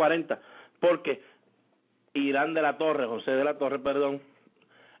roster de los 40 porque José de la Torre,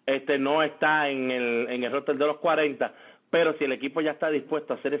 no está en el roster de los 40, pero si el equipo ya está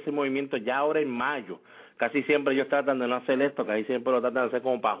dispuesto a hacer ese movimiento ya ahora en mayo, casi siempre ellos tratan de no hacer esto, casi siempre lo tratan de hacer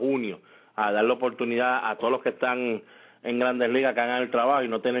como para junio, a darle oportunidad a todos los que están en Grandes Ligas que hagan el trabajo y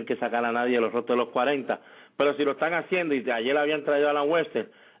no tener que sacar a nadie de los rostros de los 40, pero si lo están haciendo y ayer habían traído a Alan Webster,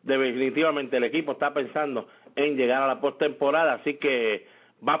 definitivamente el equipo está pensando en llegar a la postemporada, así que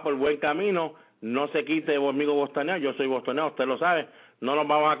va por buen camino. No se quite, amigo bostoneado, yo soy bostoneado, usted lo sabe, no nos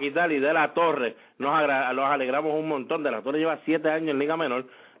vamos a quitar. Y De la Torre, los alegramos un montón. De la Torre lleva 7 años en Liga Menor,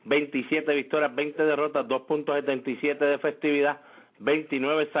 27 victorias, 20 derrotas, 2.77 de efectividad,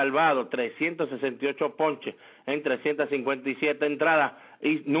 29 salvados, 368 ponches en 357 entradas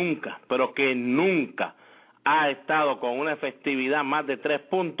y nunca, pero que nunca ha estado con una efectividad más de 3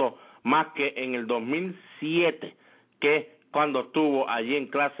 puntos, más que en el 2007, que cuando estuvo allí en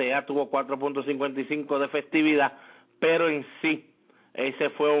clase A, tuvo 4.55 de efectividad, pero en sí, ese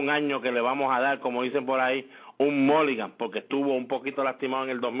fue un año que le vamos a dar, como dicen por ahí, un mulligan, porque estuvo un poquito lastimado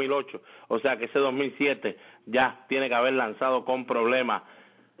en el 2008, o sea que ese 2007 ya tiene que haber lanzado con problemas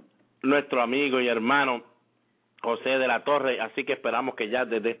nuestro amigo y hermano José de la Torre, así que esperamos que ya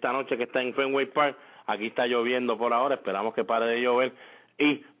desde esta noche que está en Fenway Park, aquí está lloviendo por ahora, esperamos que pare de llover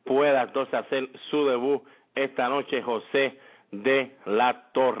y pueda entonces hacer su debut esta noche José de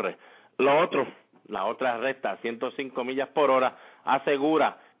la Torre. Lo otro, la otra recta, 105 millas por hora,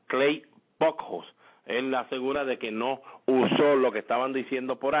 asegura Clay Buchholz. Él asegura de que no usó lo que estaban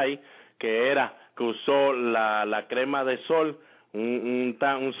diciendo por ahí, que era que usó la crema de sol,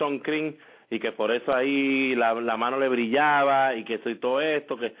 un sun cream, y que por eso ahí la mano le brillaba y que todo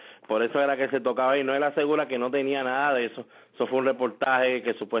esto, que por eso era que se tocaba ahí. No, él asegura que no tenía nada de eso. Eso fue un reportaje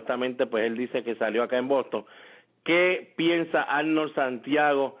que supuestamente pues él dice que salió acá en Boston. ¿Qué piensa Arnold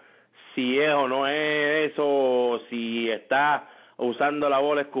Santiago si es o no es eso, o si está usando la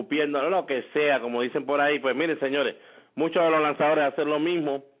bola, escupiendo, lo que sea, como dicen por ahí? Pues miren, señores, muchos de los lanzadores hacen lo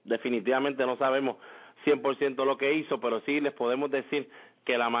mismo, definitivamente no sabemos 100% lo que hizo, pero sí les podemos decir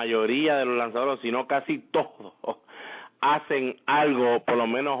que la mayoría de los lanzadores, si no casi todos, hacen algo, por lo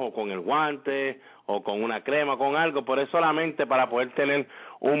menos o con el guante, o con una crema, con algo, por eso solamente para poder tener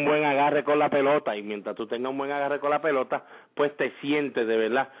un buen agarre con la pelota, y mientras tú tengas un buen agarre con la pelota, pues te sientes de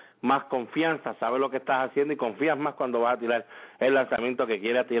verdad más confianza, sabes lo que estás haciendo y confías más cuando vas a tirar el lanzamiento que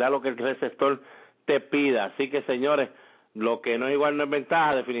quieras tirar, lo que el receptor te pida. Así que, señores, lo que no es igual no es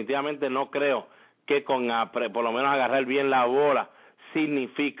ventaja, definitivamente no creo que con por lo menos agarrar bien la bola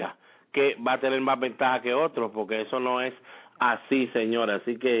significa que va a tener más ventaja que otros, porque eso no es así, señores.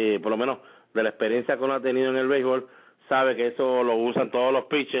 Así que, por lo menos de la experiencia que uno ha tenido en el béisbol, sabe que eso lo usan todos los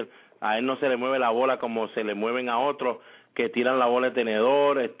pitchers. A él no se le mueve la bola como se le mueven a otros que tiran la bola de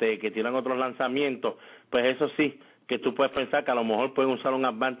tenedor, que tiran otros lanzamientos. Pues eso sí, que tú puedes pensar que a lo mejor pueden usar un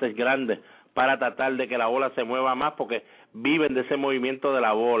advantage grande para tratar de que la bola se mueva más, porque viven de ese movimiento de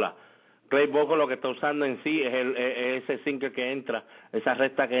la bola. Clay Buchholz lo que está usando en sí es ese sinker que entra, esa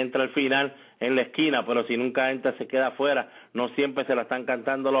recta que entra al final en la esquina, pero si nunca entra se queda afuera. No siempre se la están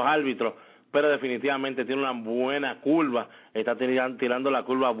cantando los árbitros, pero definitivamente tiene una buena curva, está tirando la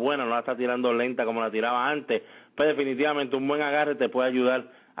curva buena, no la está tirando lenta como la tiraba antes, pero definitivamente un buen agarre te puede ayudar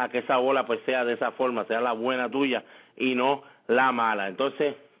a que esa bola pues sea de esa forma, sea la buena tuya y no la mala.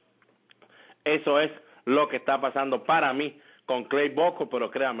 Entonces, eso es lo que está pasando para mí con Clay Buchholz, pero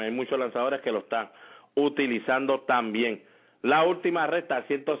créanme, hay muchos lanzadores que lo están utilizando también. La última recta,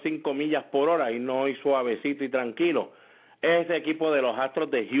 105 millas por hora, y no hoy suavecito y tranquilo, es el equipo de los Astros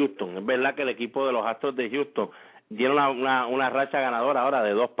de Houston. Es verdad que el equipo de los Astros de Houston tiene una racha ganadora ahora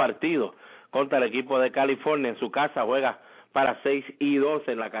de 2 partidos contra el equipo de California. En su casa juega para 6-2,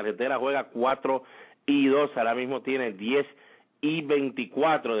 en la carretera juega 4-2, ahora mismo tiene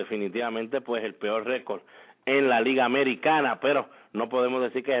 10-24, definitivamente pues el peor récord en la Liga Americana, pero no podemos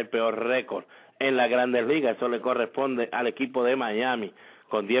decir que es el peor récord en la Grandes Ligas. Eso le corresponde al equipo de Miami,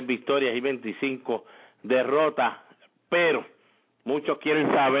 con 10 victorias y 25 derrotas, pero muchos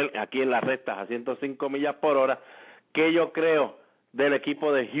quieren saber, aquí en las rectas a 105 millas por hora, que yo creo del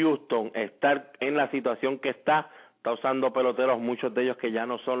equipo de Houston estar en la situación que está usando peloteros, muchos de ellos que ya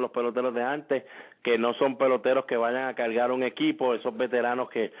no son los peloteros de antes, que no son peloteros que vayan a cargar un equipo, esos veteranos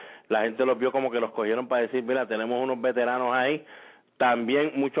que la gente los vio como que los cogieron para decir, mira, tenemos unos veteranos ahí,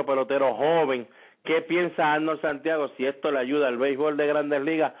 también muchos peloteros jóvenes. ¿Qué piensa Arnold Santiago si esto le ayuda al béisbol de Grandes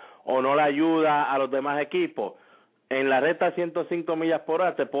Ligas o no le ayuda a los demás equipos? En la recta 105 millas por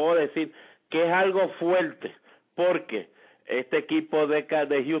hora te puedo decir que es algo fuerte, porque este equipo de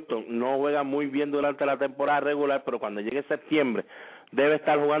Houston no juega muy bien durante la temporada regular, pero cuando llegue septiembre debe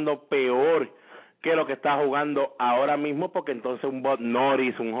estar jugando peor que lo que está jugando ahora mismo, porque entonces un Bob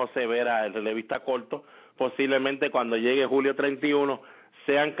Norris, un José Vera, el relevista corto, posiblemente cuando llegue julio 31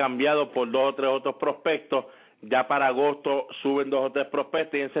 sean cambiados por 2 o 3 otros prospectos. Ya para agosto suben 2 o 3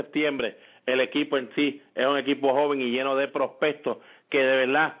 prospectos y en septiembre el equipo en sí es un equipo joven y lleno de prospectos que de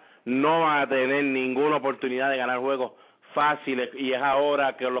verdad no van a tener ninguna oportunidad de ganar juegos fáciles, y es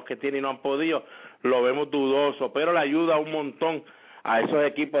ahora que los que tienen y no han podido, lo vemos dudoso, pero le ayuda un montón a esos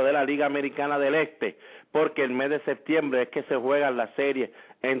equipos de la Liga Americana del Este, porque el mes de septiembre es que se juegan las series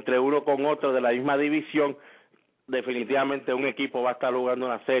entre uno con otro de la misma división. Definitivamente un equipo va a estar jugando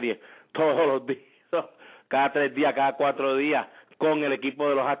una serie todos los días, cada 3 días, cada 4 días, con el equipo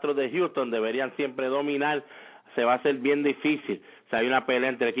de los Astros de Houston. Deberían siempre dominar, se va a hacer bien difícil. O sea, hay una pelea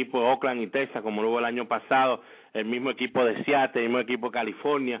entre el equipo de Oakland y Texas, como lo hubo el año pasado, el mismo equipo de Seattle, el mismo equipo de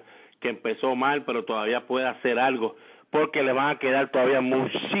California, que empezó mal, pero todavía puede hacer algo porque le van a quedar todavía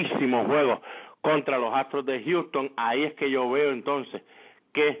muchísimos juegos contra los Astros de Houston. Ahí es que yo veo entonces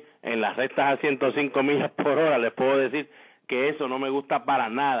que en las rectas a 105 millas por hora les puedo decir que eso no me gusta para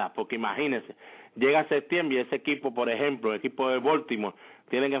nada, porque imagínense, llega septiembre y ese equipo, por ejemplo, el equipo de Baltimore,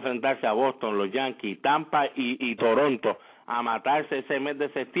 tienen que enfrentarse a Boston, los Yankees, Tampa y Toronto, a matarse ese mes de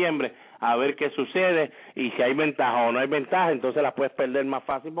septiembre, a ver qué sucede, y si hay ventaja o no hay ventaja, entonces las puedes perder más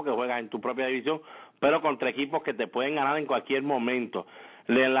fácil porque juegas en tu propia división, pero contra equipos que te pueden ganar en cualquier momento.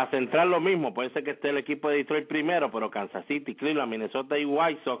 En la central lo mismo, puede ser que esté el equipo de Detroit primero, pero Kansas City, Cleveland, Minnesota y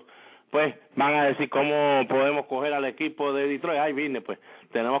White Sox, pues van a decir cómo podemos coger al equipo de Detroit. Ay, vine, pues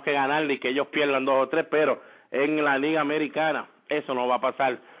tenemos que ganarle y que ellos pierdan 2 o 3, pero en la Liga Americana eso no va a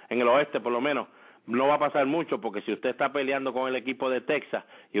pasar, en el oeste por lo menos, no va a pasar mucho, porque si usted está peleando con el equipo de Texas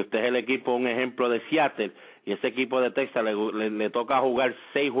y usted es el equipo, un ejemplo de Seattle, y ese equipo de Texas le toca jugar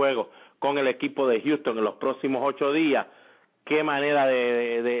 6 juegos con el equipo de Houston en los próximos 8 días, qué manera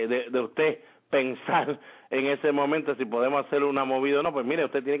de usted pensar en ese momento si podemos hacer una movida o no. Pues mire,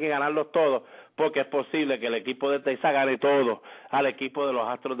 usted tiene que ganarlos todos, porque es posible que el equipo de Texas gane todo al equipo de los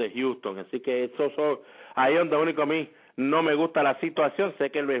Astros de Houston. Así que eso son ahí donde único a mí no me gusta la situación.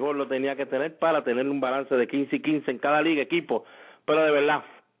 Sé que el béisbol lo tenía que tener para tener un balance de 15 y 15 en cada liga, equipo, pero de verdad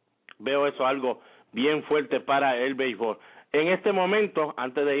veo eso algo bien fuerte para el béisbol. En este momento,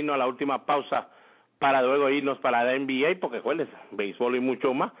 antes de irnos a la última pausa, para luego irnos para la NBA, porque acuérdense, béisbol y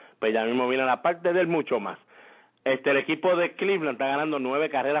mucho más, pues ya mismo viene la parte del mucho más. El equipo de Cleveland está ganando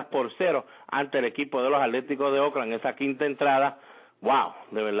 9-0 ante el equipo de los Atléticos de Oakland, esa quinta entrada. Wow,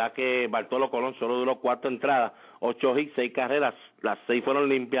 de verdad que Bartolo Colón solo duró 4 entradas, 8 hits, 6 carreras, las 6 fueron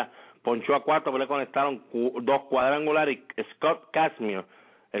limpias, ponchó a 4, pero le conectaron 2 cuadrangulares, y Scott Kazmir,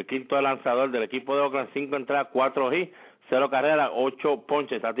 el quinto lanzador del equipo de Oakland, 5 entradas, 4 hits, 0 carreras, 8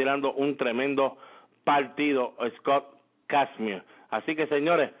 ponches, está tirando un tremendo partido Scott Kazmir. Así que,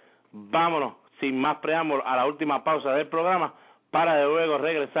 señores, vámonos sin más preámbulos a la última pausa del programa para de luego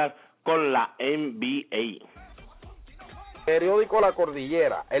regresar con la NBA. Periódico La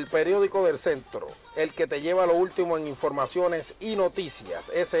Cordillera, el periódico del centro, el que te lleva lo último en informaciones y noticias.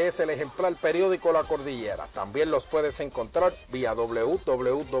 Ese es el ejemplar periódico La Cordillera. También los puedes encontrar vía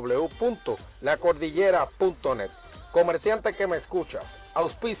www.lacordillera.net. Comerciante que me escuchas,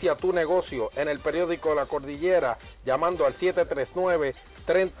 auspicia tu negocio en el periódico La Cordillera llamando al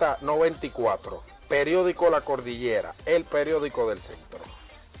 739-3094. Periódico La Cordillera, el periódico del centro.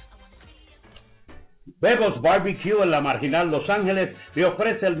 Bebo's Barbecue en la Marginal Los Ángeles le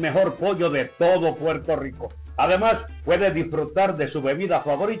ofrece el mejor pollo de todo Puerto Rico. Además, puede disfrutar de su bebida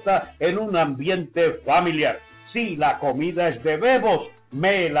favorita en un ambiente familiar. Si la comida es de Bebo's,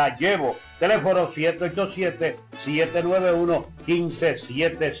 me la llevo. Teléfono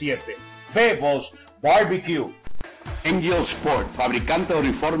 787-791-1577. Bebo's Barbecue. Angel Sport, fabricante de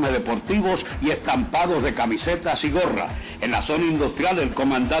uniformes deportivos y estampados de camisetas y gorras, en la zona industrial del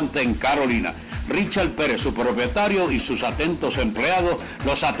Comandante en Carolina. Richard Pérez, su propietario, y sus atentos empleados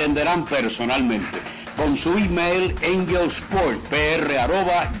los atenderán personalmente. Con su email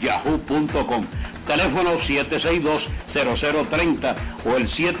angelsportpr@yahoo.com. Teléfono 762-0030 o el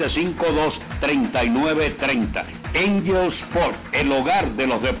 752-3930. Angel Sport, el hogar de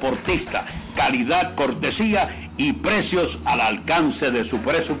los deportistas. Calidad, cortesía y precios al alcance de su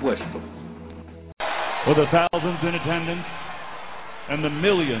presupuesto. For the thousands in attendance and the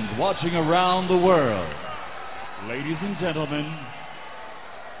millions watching around the world, ladies and gentlemen,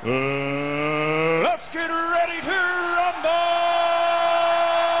 let's get ready to rumble!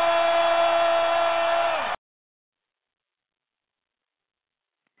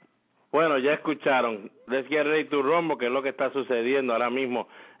 Bueno, ya escucharon, let's get ready to rumble, que es lo que está sucediendo ahora mismo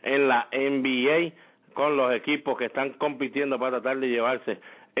en la NBA, con los equipos que están compitiendo para tratar de llevarse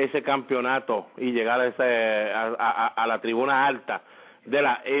ese campeonato y llegar a la tribuna alta de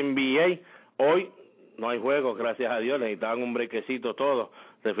la NBA. Hoy no hay juego, gracias a Dios, necesitaban un brequecito todos,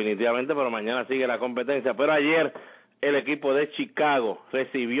 definitivamente, pero mañana sigue la competencia. Pero ayer el equipo de Chicago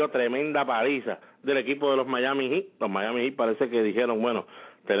recibió tremenda paliza del equipo de los Miami Heat. Los Miami Heat parece que dijeron, bueno,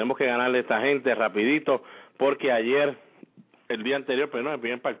 tenemos que ganarle a esta gente rapidito, porque ayer, el día anterior, pero no, el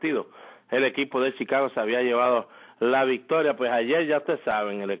primer partido, el equipo de Chicago se había llevado la victoria. Pues ayer, ya ustedes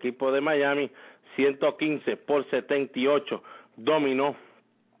saben, el equipo de Miami 115-78 dominó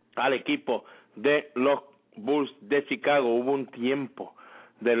al equipo de los Bulls de Chicago. Hubo un tiempo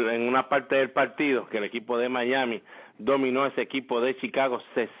en una parte del partido que el equipo de Miami dominó ese equipo de Chicago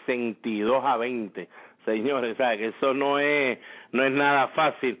 62-20. Señores, ¿sabe? Que eso no es nada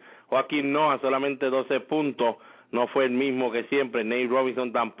fácil. Joaquín Noah solamente 12 puntos, no fue el mismo que siempre. Nate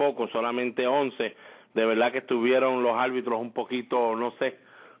Robinson tampoco, solamente 11. de verdad que estuvieron los árbitros un poquito, no sé,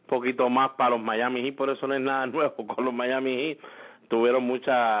 un poquito más para los Miami Heat, por eso no es nada nuevo con los Miami Heat. Tuvieron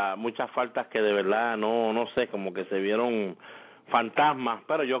muchas faltas que de verdad no sé, como que se vieron fantasmas,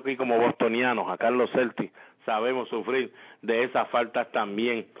 pero yo aquí como bostonianos, acá en los Celtics, sabemos sufrir de esas faltas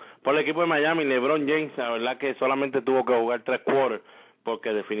también. Por el equipo de Miami, LeBron James, la verdad que solamente tuvo que jugar 3 quarters,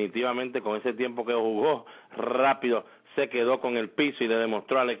 porque definitivamente con ese tiempo que jugó, rápido se quedó con el piso y le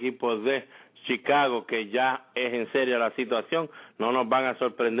demostró al equipo de Chicago que ya es en serio la situación, no nos van a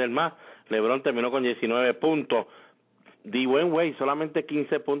sorprender más. LeBron terminó con 19 puntos, Dwayne Wade solamente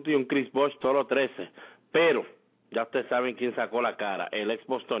 15 puntos y un Chris Bosh solo 13, pero ya ustedes saben quién sacó la cara, el ex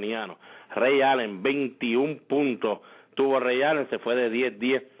bostoniano, Ray Allen, 21 puntos tuvo Ray Allen, se fue de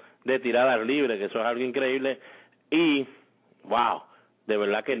 10-10 de tiradas libres, que eso es algo increíble, y wow, de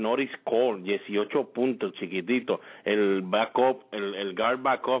verdad que Norris Cole, 18 puntos, chiquitito, el backup, el guard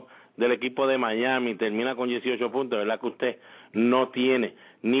backup del equipo de Miami, termina con 18 puntos, de verdad que usted no tiene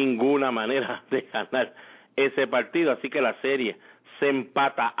ninguna manera de ganar ese partido, así que la serie se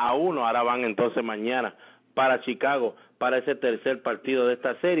empata a 1, ahora van entonces mañana para Chicago, para ese tercer partido de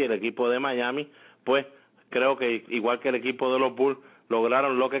esta serie. El equipo de Miami, pues creo que igual que el equipo de los Bulls,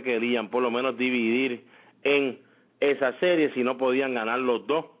 lograron lo que querían, por lo menos dividir en esa serie, si no podían ganar los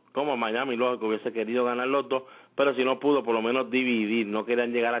dos, como Miami lógico hubiese querido ganar los dos, pero si no pudo, por lo menos dividir, no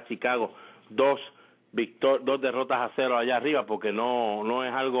querían llegar a Chicago, dos derrotas a 0 allá arriba, porque no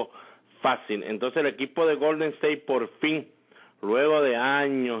es algo fácil. Entonces el equipo de Golden State por fin, luego de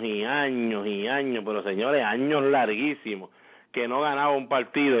años y años y años, pero señores, años larguísimos, que no ganaba un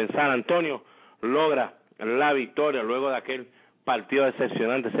partido en San Antonio, logra la victoria luego de aquel partido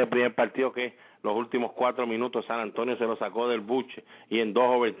decepcionante, ese primer partido que los últimos 4 minutos San Antonio se lo sacó del buche y en 2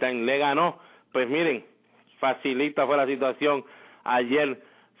 overtime le ganó. Pues miren, facilita fue la situación ayer,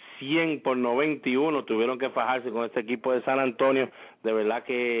 100-91, tuvieron que fajarse con este equipo de San Antonio. De verdad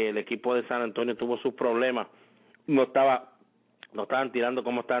que el equipo de San Antonio tuvo sus problemas, no estaban tirando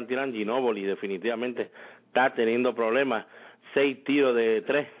como estaban tirando. Ginobili definitivamente está teniendo problemas, 6 tiros de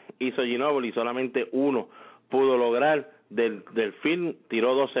 3 hizo Ginobili, solamente 1 pudo lograr del film,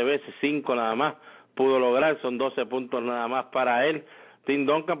 tiró 12 veces, 5 nada más pudo lograr, son 12 puntos nada más para él. Tim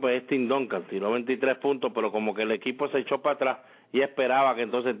Duncan, pues es Tim Duncan, tiró 23 puntos, pero como que el equipo se echó para atrás y esperaba que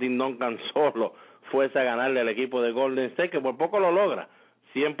entonces Tim Duncan solo fuese a ganarle al equipo de Golden State, que por poco lo logra,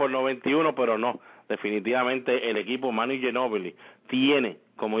 100-91, pero no, definitivamente el equipo Manu Ginobili tiene,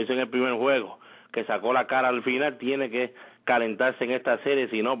 como hizo en el primer juego, que sacó la cara al final, tiene que calentarse en esta serie,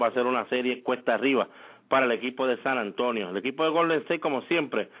 si no va a ser una serie cuesta arriba para el equipo de San Antonio. El equipo de Golden State, como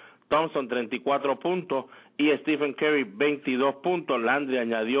siempre, Thompson 34 puntos y Stephen Curry 22 puntos, Landry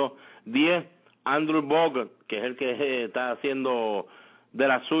añadió 10, Andrew Bogut, que es el que está haciendo de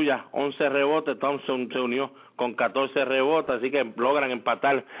las suyas, 11 rebotes, Thompson se unió con 14 rebotes, así que logran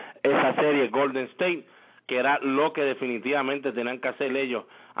empatar esa serie Golden State, que era lo que definitivamente tenían que hacer ellos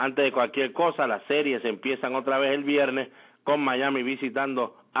antes de cualquier cosa. Las series empiezan otra vez el viernes con Miami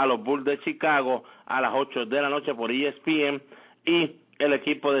visitando a los Bulls de Chicago a las 8 de la noche por ESPN y el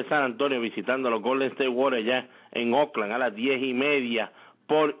equipo de San Antonio visitando a los Golden State Warriors ya en Oakland a las 10:30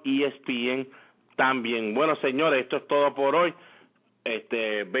 por ESPN también. Bueno, señores, esto es todo por hoy.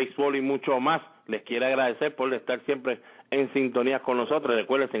 Béisbol y mucho más. Les quiero agradecer por estar siempre en sintonía con nosotros.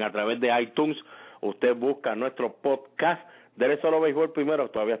 Recuerden, a través de iTunes, usted busca nuestro podcast. Dele Solo Béisbol primero,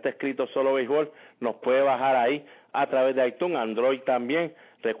 todavía está escrito Solo Béisbol, nos puede bajar ahí a través de iTunes, Android también.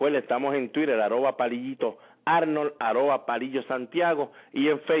 Recuerden, estamos en Twitter, @Palillito Arnold, @Palillo Santiago, y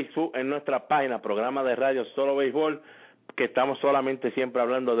en Facebook, en nuestra página, programa de radio Solo Béisbol, que estamos solamente siempre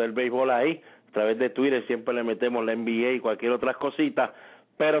hablando del béisbol ahí. A través de Twitter siempre le metemos la NBA y cualquier otra cosita.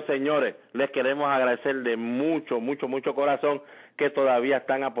 Pero señores, les queremos agradecer de mucho corazón que todavía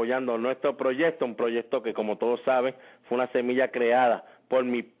están apoyando nuestro proyecto, un proyecto que, como todos saben, fue una semilla creada por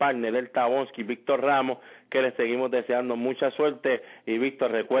mi partner, el Tabonsky, Víctor Ramos, que le seguimos deseando mucha suerte. Y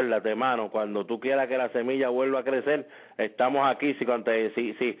Víctor, recuérdate, hermano, cuando tú quieras que la semilla vuelva a crecer, estamos aquí.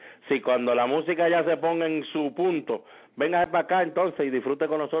 Si cuando la música ya se ponga en su punto, venga para acá entonces y disfrute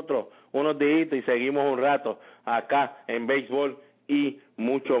con nosotros unos días y seguimos un rato acá en béisbol y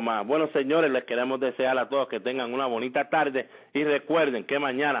mucho más. Bueno, señores, les queremos desear a todos que tengan una bonita tarde y recuerden que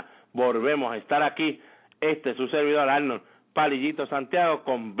mañana volvemos a estar aquí, su servidor Arnold Palillito Santiago,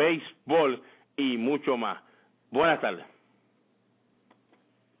 con béisbol y mucho más. Buenas tardes.